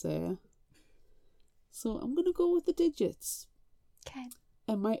per se. So I'm going to go with the digits. Okay.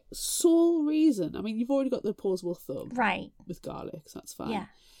 And my sole reason, I mean, you've already got the opposable thumb. Right. With garlic, so that's fine. Yeah.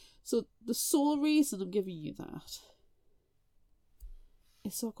 So the sole reason I'm giving you that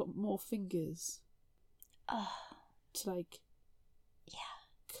is so I've got more fingers. Oh. To, like, yeah,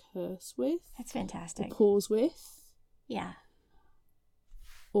 curse with. That's fantastic. Or pause with. Yeah.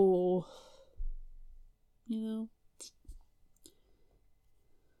 Or, you know.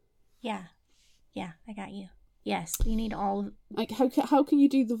 Yeah. Yeah, I got you. Yes, you need all. Like, how can you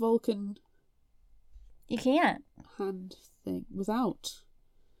do the Vulcan? You can't. Hand thing without?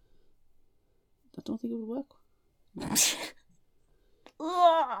 I don't think it would work.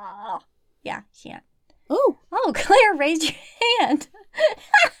 Yeah, you can't. Oh, Claire, raise your hand.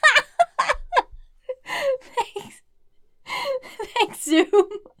 Thanks, Zoom.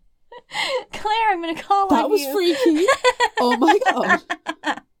 Claire, I'm gonna call that on was you. freaky. Oh my god.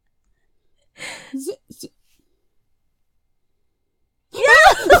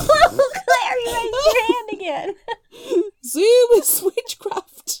 Claire, you raised your hand again. Zoom is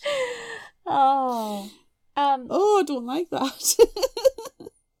witchcraft. Oh, I don't like that.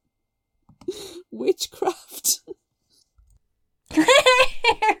 Witchcraft.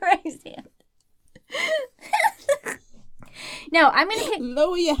 Claire raised hand. No, I'm gonna pick.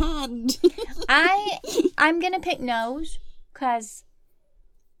 Lower your hand. I'm gonna pick nose because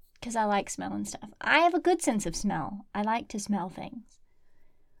I like smelling stuff. I have a good sense of smell. I like to smell things.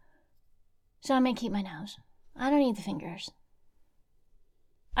 So I'm gonna keep my nose. I don't need the fingers.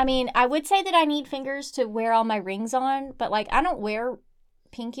 I mean, I would say that I need fingers to wear all my rings on, but like I don't wear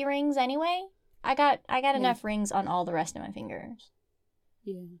pinky rings anyway. I got enough rings on all the rest of my fingers.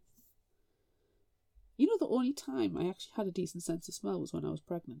 Yeah. You know, the only time I actually had a decent sense of smell was when I was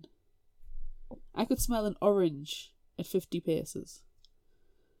pregnant. I could smell an orange at 50 paces.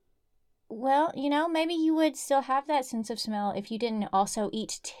 Well, maybe you would still have that sense of smell if you didn't also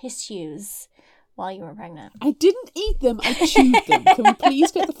eat tissues while you were pregnant. I didn't eat them, I chewed them. Can we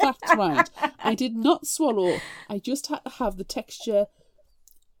please get the facts right? I did not swallow. I just had to have the texture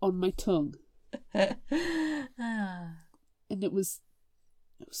on my tongue. And it was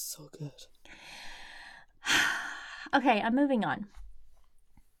so good. Okay, I'm moving on.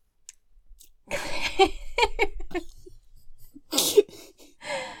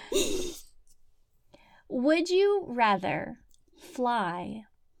 Would you rather fly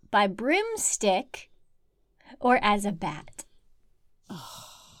by broomstick or as a bat?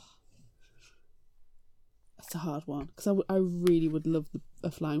 That's a hard one because I really would love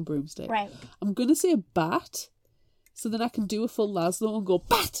a flying broomstick. Right. I'm going to say a bat so then I can do a full Laszlo and go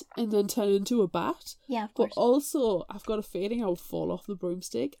bat and then turn into a bat. Yeah, of course. But also, I've got a feeling I would fall off the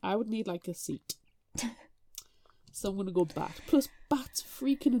broomstick. I would need like a seat. So I'm going to go bat. Plus, bats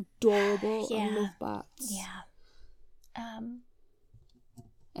freaking adorable. Yeah. I love bats. Yeah.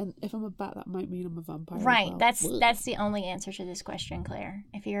 And if I'm a bat, that might mean I'm a vampire. Right. As well. That's the only answer to this question, Claire.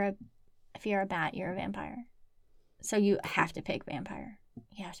 If you're a bat, you're a vampire. So you have to pick vampire.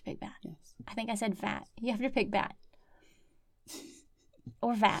 You have to pick bat. Yes. I think I said vat. You have to pick bat.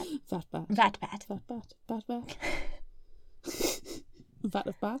 Or vat. Vat bat. Vat bat. Vat bat. Bat bat. Vat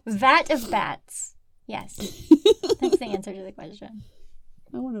of bats. Vat of bats. Yes. That's the answer to the question.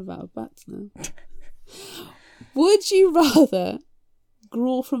 I want a vat of bats now. Would you rather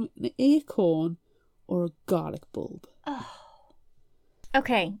grow from an acorn or a garlic bulb? Oh.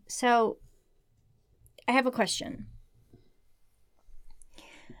 Okay, so I have a question.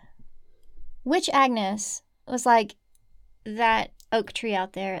 Which Agnes was like, that oak tree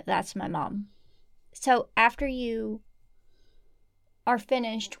out there, that's my mom? So after you are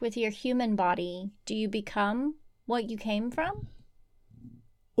finished with your human body, do you become what you came from?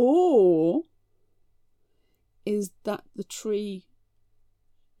 Or is that the tree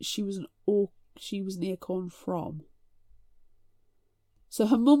she was an acorn from? So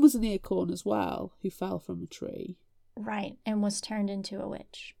her mum was an acorn as well, who fell from a tree. Right, and was turned into a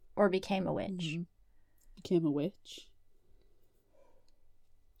witch. Or became a witch. Mm-hmm. Became a witch.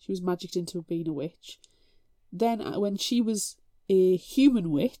 She was magicked into being a witch. Then when she was a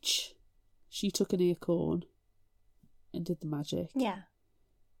human witch, she took an acorn and did the magic. Yeah.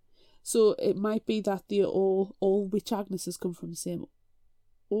 So it might be that all witch Agneses come from the same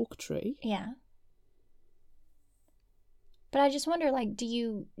oak tree. Yeah. But I just wonder, like, do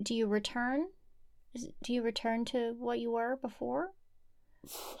you return? Do you return to what you were before?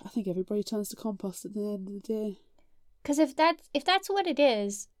 I think everybody turns to compost at the end of the day. Because if that's what it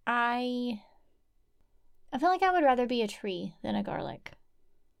is, I feel like I would rather be a tree than a garlic.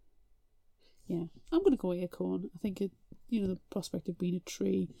 Yeah, I'm going to go acorn. I think the prospect of being a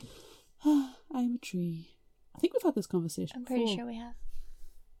tree. I am a tree. I think we've had this conversation I'm pretty before. sure we have.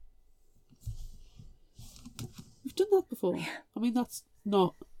 We've done that before. I mean, that's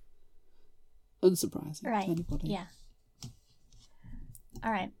not unsurprising Right. to anybody. Yeah.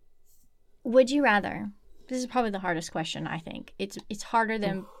 All right. Would you rather? This is probably the hardest question, I think. It's harder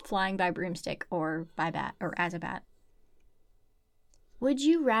than flying by broomstick or by bat or as a bat. Would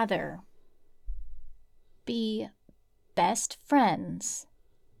you rather be best friends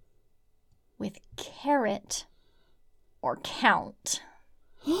with Carrot or Count?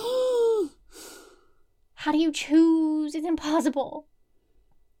 How do you choose? It's impossible.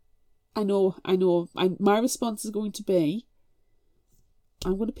 I know. My response is going to be,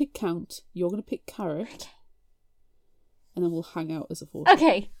 I'm going to pick Count, you're going to pick Carrot, Okay. and then we'll hang out as a foursome.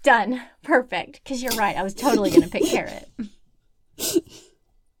 Okay, done. Perfect. Because you're right. I was totally going to pick Carrot.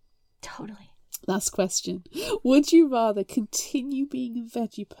 Totally. Last question. Would you rather continue being a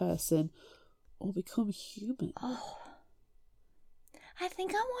veggie person or become human? Oh. I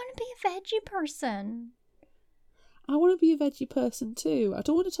think I want to be a veggie person. I want to be a veggie person too. I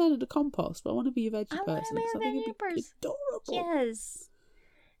don't want to turn into compost, but I want to be a veggie person. I want to be because a I think veggie it'd be person. adorable. Yes.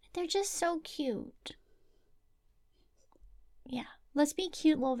 They're just so cute. Yeah. Let's be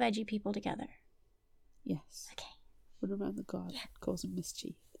cute little veggie people together. Yes. Okay. Run around the garden, causing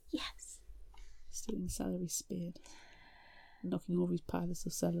mischief. Yes. Stealing celery spade. Knocking over his piles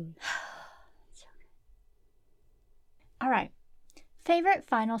of celery. So good. All right. Favorite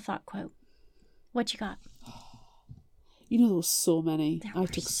final thought quote. What you got? You know, there was so many. There I were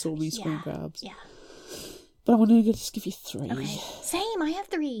took so many screen grabs. Yeah. But I'm going to just give you 3. Okay. Same. I have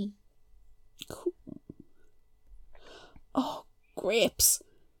 3. Cool. Oh, grapes.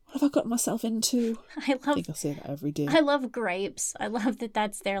 What have I gotten myself into? I think I say that every day. I love grapes. I love that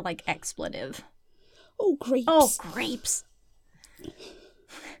that's their, like, expletive. Oh, grapes. Oh, grapes.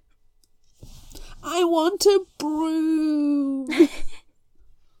 I want a broom.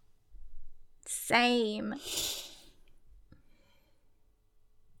 Same.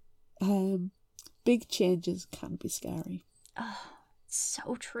 Big changes can be scary. Oh,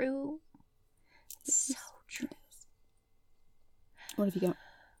 so true. So true. What have you got?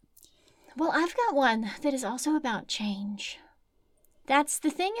 Well, I've got one that is also about change. That's the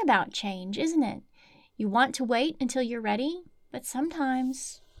thing about change, isn't it? You want to wait until you're ready, but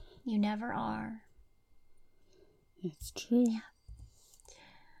sometimes you never are. It's true. Yeah.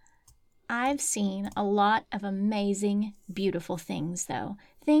 I've seen a lot of amazing, beautiful things, though.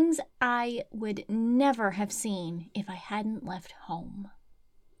 Things I would never have seen if I hadn't left home.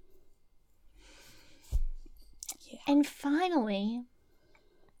 Yeah. And finally,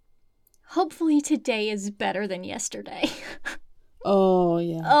 hopefully today is better than yesterday. Oh,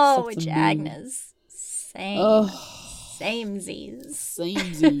 yeah. Oh, which Agnes. Same. Oh. Samesies.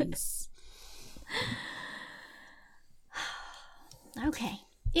 Samesies. Okay.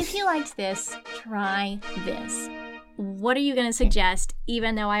 If you liked this, try this. What are you going to suggest,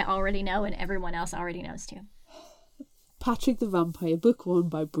 even though I already know and everyone else already knows too? Patrick the Vampire, book 1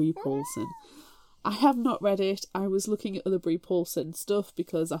 by Bree Paulsen. I have not read it. I was looking at other Bree Paulsen stuff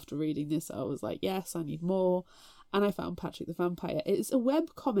because after reading this, I was like, yes, I need more. And I found Patrick the Vampire. It is a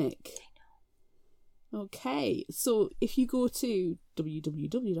webcomic. I know. Okay, so if you go to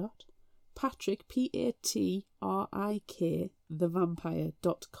www.patrick, Patrik,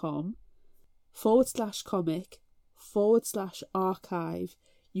 thevampire.com /comic/archive,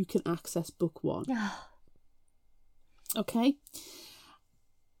 you can access book 1. Okay?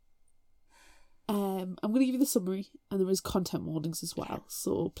 I'm going to give you the summary, and there is content warnings as well,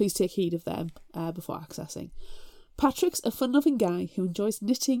 so please take heed of them before accessing. Patrick's a fun-loving guy who enjoys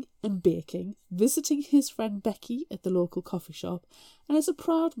knitting and baking, visiting his friend Becky at the local coffee shop, and is a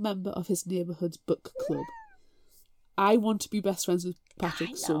proud member of his neighbourhood's book club. I want to be best friends with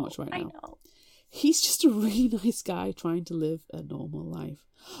Patrick so much right now. I know. He's just a really nice guy trying to live a normal life.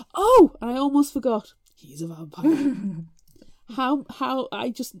 Oh, and I almost forgot. He's a vampire. How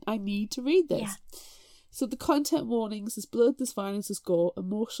I need to read this. Yeah. So the content warnings: there's blood, there's violence, there's gore,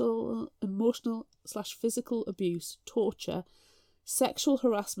 emotional/physical abuse, torture, sexual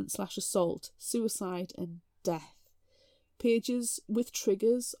harassment/assault, suicide, and death. Pages with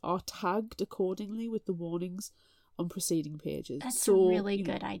triggers are tagged accordingly with the warnings on preceding pages. That's a really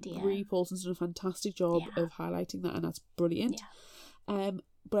good idea. Bree Paulsen's done a fantastic job of highlighting that, and that's brilliant. Yeah.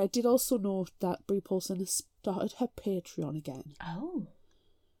 But I did also note that Bree Paulsen has started her Patreon again. Oh.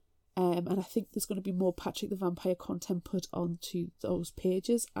 And I think there's going to be more Patrick the Vampire content put onto those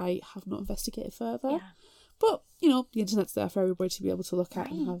pages. I have not investigated further. Yeah. But, the internet's there for everybody to be able to look at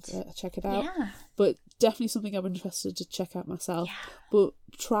and have check it out. Yeah. But definitely something I'm interested to check out myself. Yeah. But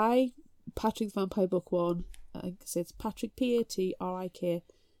try Patrick the Vampire book 1. Like I said, it's Patrick, Patrik,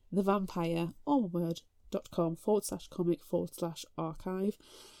 the Vampire, all one word, .com /comic/archive.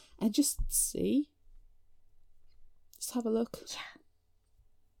 And just see. Just have a look. Yeah.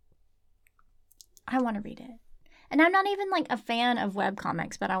 I want to read it. And I'm not even a fan of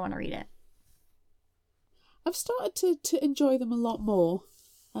webcomics, but I want to read it. I've started to enjoy them a lot more.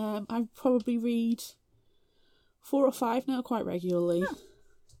 I probably read 4 or 5 now quite regularly. Oh.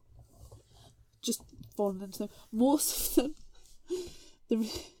 Just falling into them. Most of them,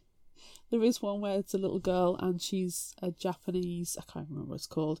 there is one where it's a little girl and she's a Japanese, I can't remember what it's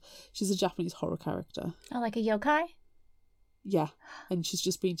called. She's a Japanese horror character. Oh, like a yokai? Yeah, and she's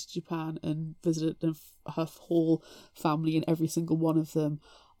just been to Japan and visited, and her whole family and every single one of them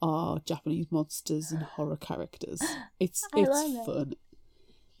are Japanese monsters and horror characters. It's fun.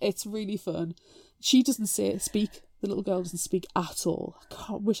 It's really fun. She doesn't speak. The little girl doesn't speak at all.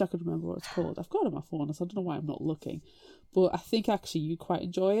 I wish I could remember what it's called. I've got it on my phone, so I don't know why I'm not looking. But I think actually you'd quite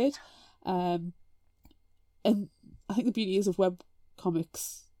enjoy it. And I think the beauty is of web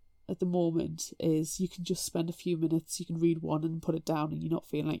comics at the moment is you can just spend a few minutes, you can read one and put it down, and you're not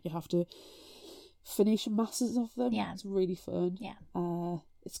feeling like you have to finish masses of them. Yeah. It's really fun. Yeah.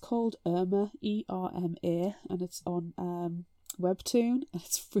 It's called Irma, ERMA, and it's on Webtoon, and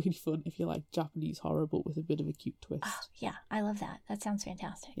it's really fun if you like Japanese horror but with a bit of a cute twist. Oh, yeah, I love that. That sounds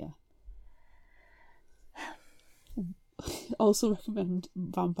fantastic. Yeah. Also recommend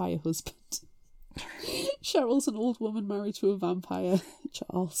Vampire Husband. Cheryl's an old woman married to a vampire,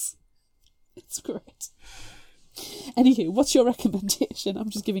 Charles. It's great. Anyway, what's your recommendation? I'm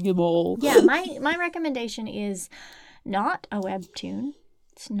just giving him all. Yeah, my recommendation is not a webtoon.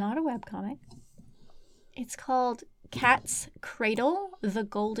 It's not a webcomic. It's called Cat's Cradle, The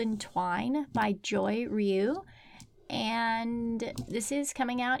Golden Twine by Joy Ryu. And this is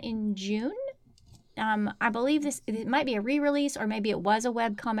coming out in June. I believe it might be a re-release, or maybe it was a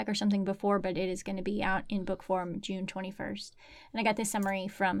web comic or something before, but it is going to be out in book form June 21st. And I got this summary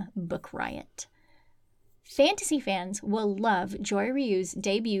from Book Riot. Fantasy fans will love Joy Ryu's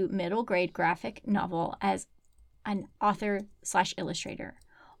debut middle grade graphic novel as an author/illustrator.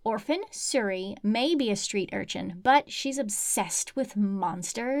 Orphan Suri may be a street urchin, but she's obsessed with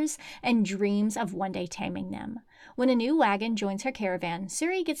monsters and dreams of one day taming them. When a new wagon joins her caravan,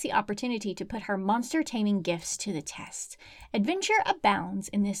 Suri gets the opportunity to put her monster-taming gifts to the test. Adventure abounds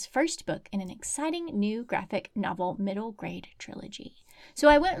in this first book in an exciting new graphic novel middle grade trilogy. So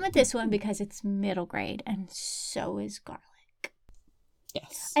I went with this one because it's middle grade, and so is Garlic.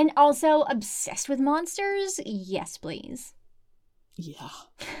 Yes. And also obsessed with monsters? Yes, please. Yeah.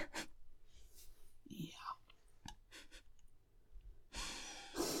 Yeah.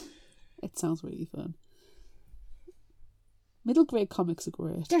 It sounds really fun. Middle grade comics are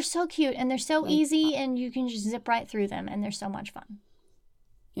great. They're so cute, and they're so easy, and you can just zip right through them, and they're so much fun.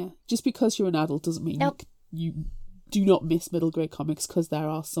 Yeah. Just because you're an adult doesn't mean you do not miss middle grade comics, because there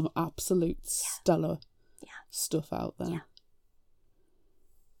are some absolute stellar stuff out there. Yeah.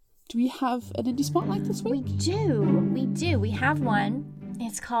 Do we have an indie spotlight this week? We do. We have one.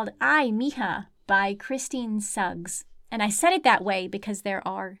 It's called I, Miha by Christine Suggs. And I said it that way because there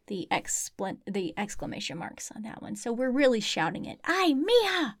are the exclamation marks on that one. So we're really shouting it. I,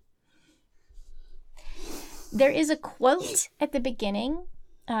 Miha! There is a quote at the beginning.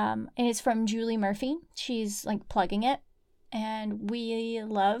 And it's from Julie Murphy. She's like plugging it. And we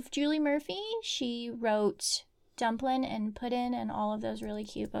love Julie Murphy. She wrote Dumplin' and Puddin' and all of those really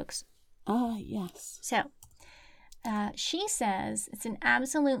cute books. Ah, yes. So, she says it's an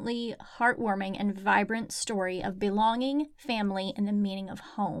absolutely heartwarming and vibrant story of belonging, family, and the meaning of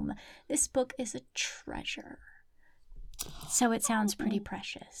home. This book is a treasure. So it sounds pretty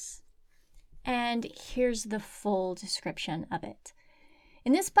precious. And here's the full description of it.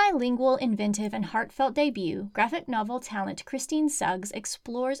 In this bilingual, inventive, and heartfelt debut, graphic novel talent Christine Suggs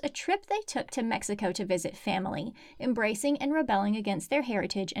explores a trip they took to Mexico to visit family, embracing and rebelling against their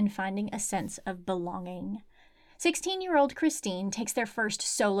heritage and finding a sense of belonging. 16-year-old Christine takes their first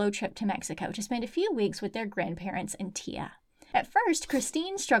solo trip to Mexico to spend a few weeks with their grandparents and Tia. At first,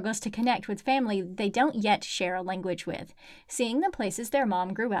 Christine struggles to connect with family they don't yet share a language with. Seeing the places their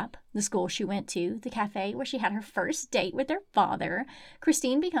mom grew up, the school she went to, the cafe where she had her first date with her father,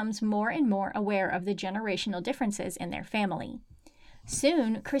 Christine becomes more and more aware of the generational differences in their family.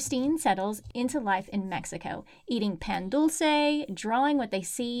 Soon, Christine settles into life in Mexico, eating pan dulce, drawing what they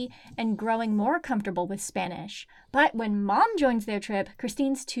see, and growing more comfortable with Spanish. But when Mom joins their trip,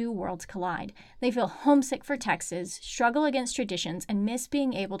 Christine's two worlds collide. They feel homesick for Texas, struggle against traditions, and miss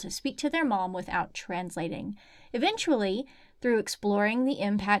being able to speak to their mom without translating. Eventually, through exploring the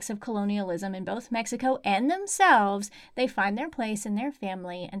impacts of colonialism in both Mexico and themselves, they find their place in their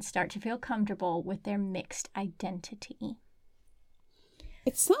family and start to feel comfortable with their mixed identity.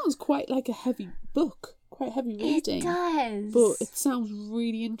 It sounds quite like a heavy book, quite heavy reading. It does. But it sounds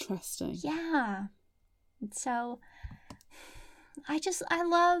really interesting. Yeah. So, I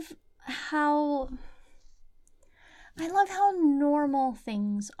love how normal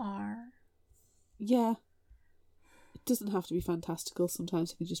things are. Yeah. It doesn't have to be fantastical.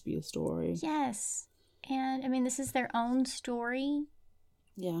 Sometimes it can just be a story. Yes. And, I mean, this is their own story.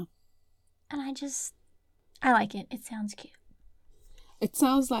 Yeah. And I like it. It sounds cute. It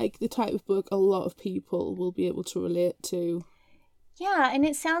sounds like the type of book a lot of people will be able to relate to. Yeah, and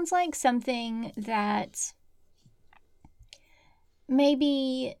it sounds like something that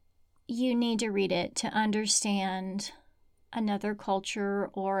maybe you need to read it to understand another culture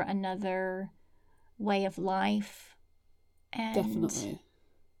or another way of life. And definitely.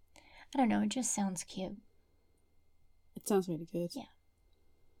 I don't know, it just sounds cute. It sounds really good. Yeah.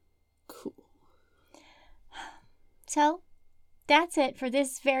 Cool. So, that's it for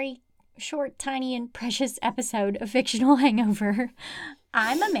this very short, tiny, and precious episode of Fictional Hangover.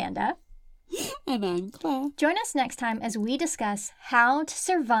 I'm Amanda. And I'm Claire. Join us next time as we discuss How to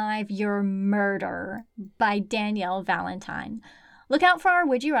Survive Your Murder by Danielle Valentine. Look out for our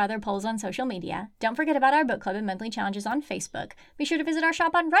Would You Rather polls on social media. Don't forget about our book club and monthly challenges on Facebook. Be sure to visit our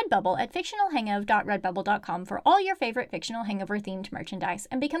shop on Redbubble at fictionalhangover.redbubble.com for all your favorite Fictional Hangover themed merchandise,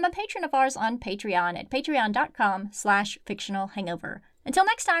 and become a patron of ours on Patreon at patreon.com/fictionalhangover. Until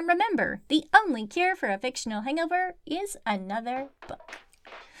next time, remember, the only cure for a fictional hangover is another book.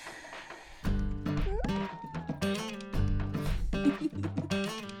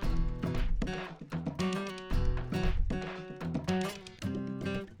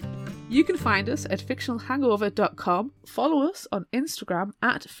 You can find us at fictionalhangover.com, follow us on Instagram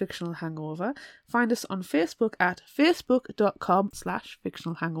at fictionalhangover, find us on Facebook at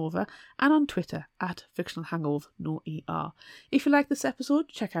facebook.com/fictionalhangover, and on Twitter at fictionalhangover, no ER. If you like this episode,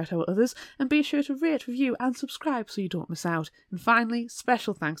 check out our others, and be sure to rate, review, and subscribe so you don't miss out. And finally,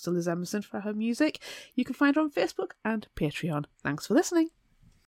 special thanks to Liz Emerson for her music. You can find her on Facebook and Patreon. Thanks for listening.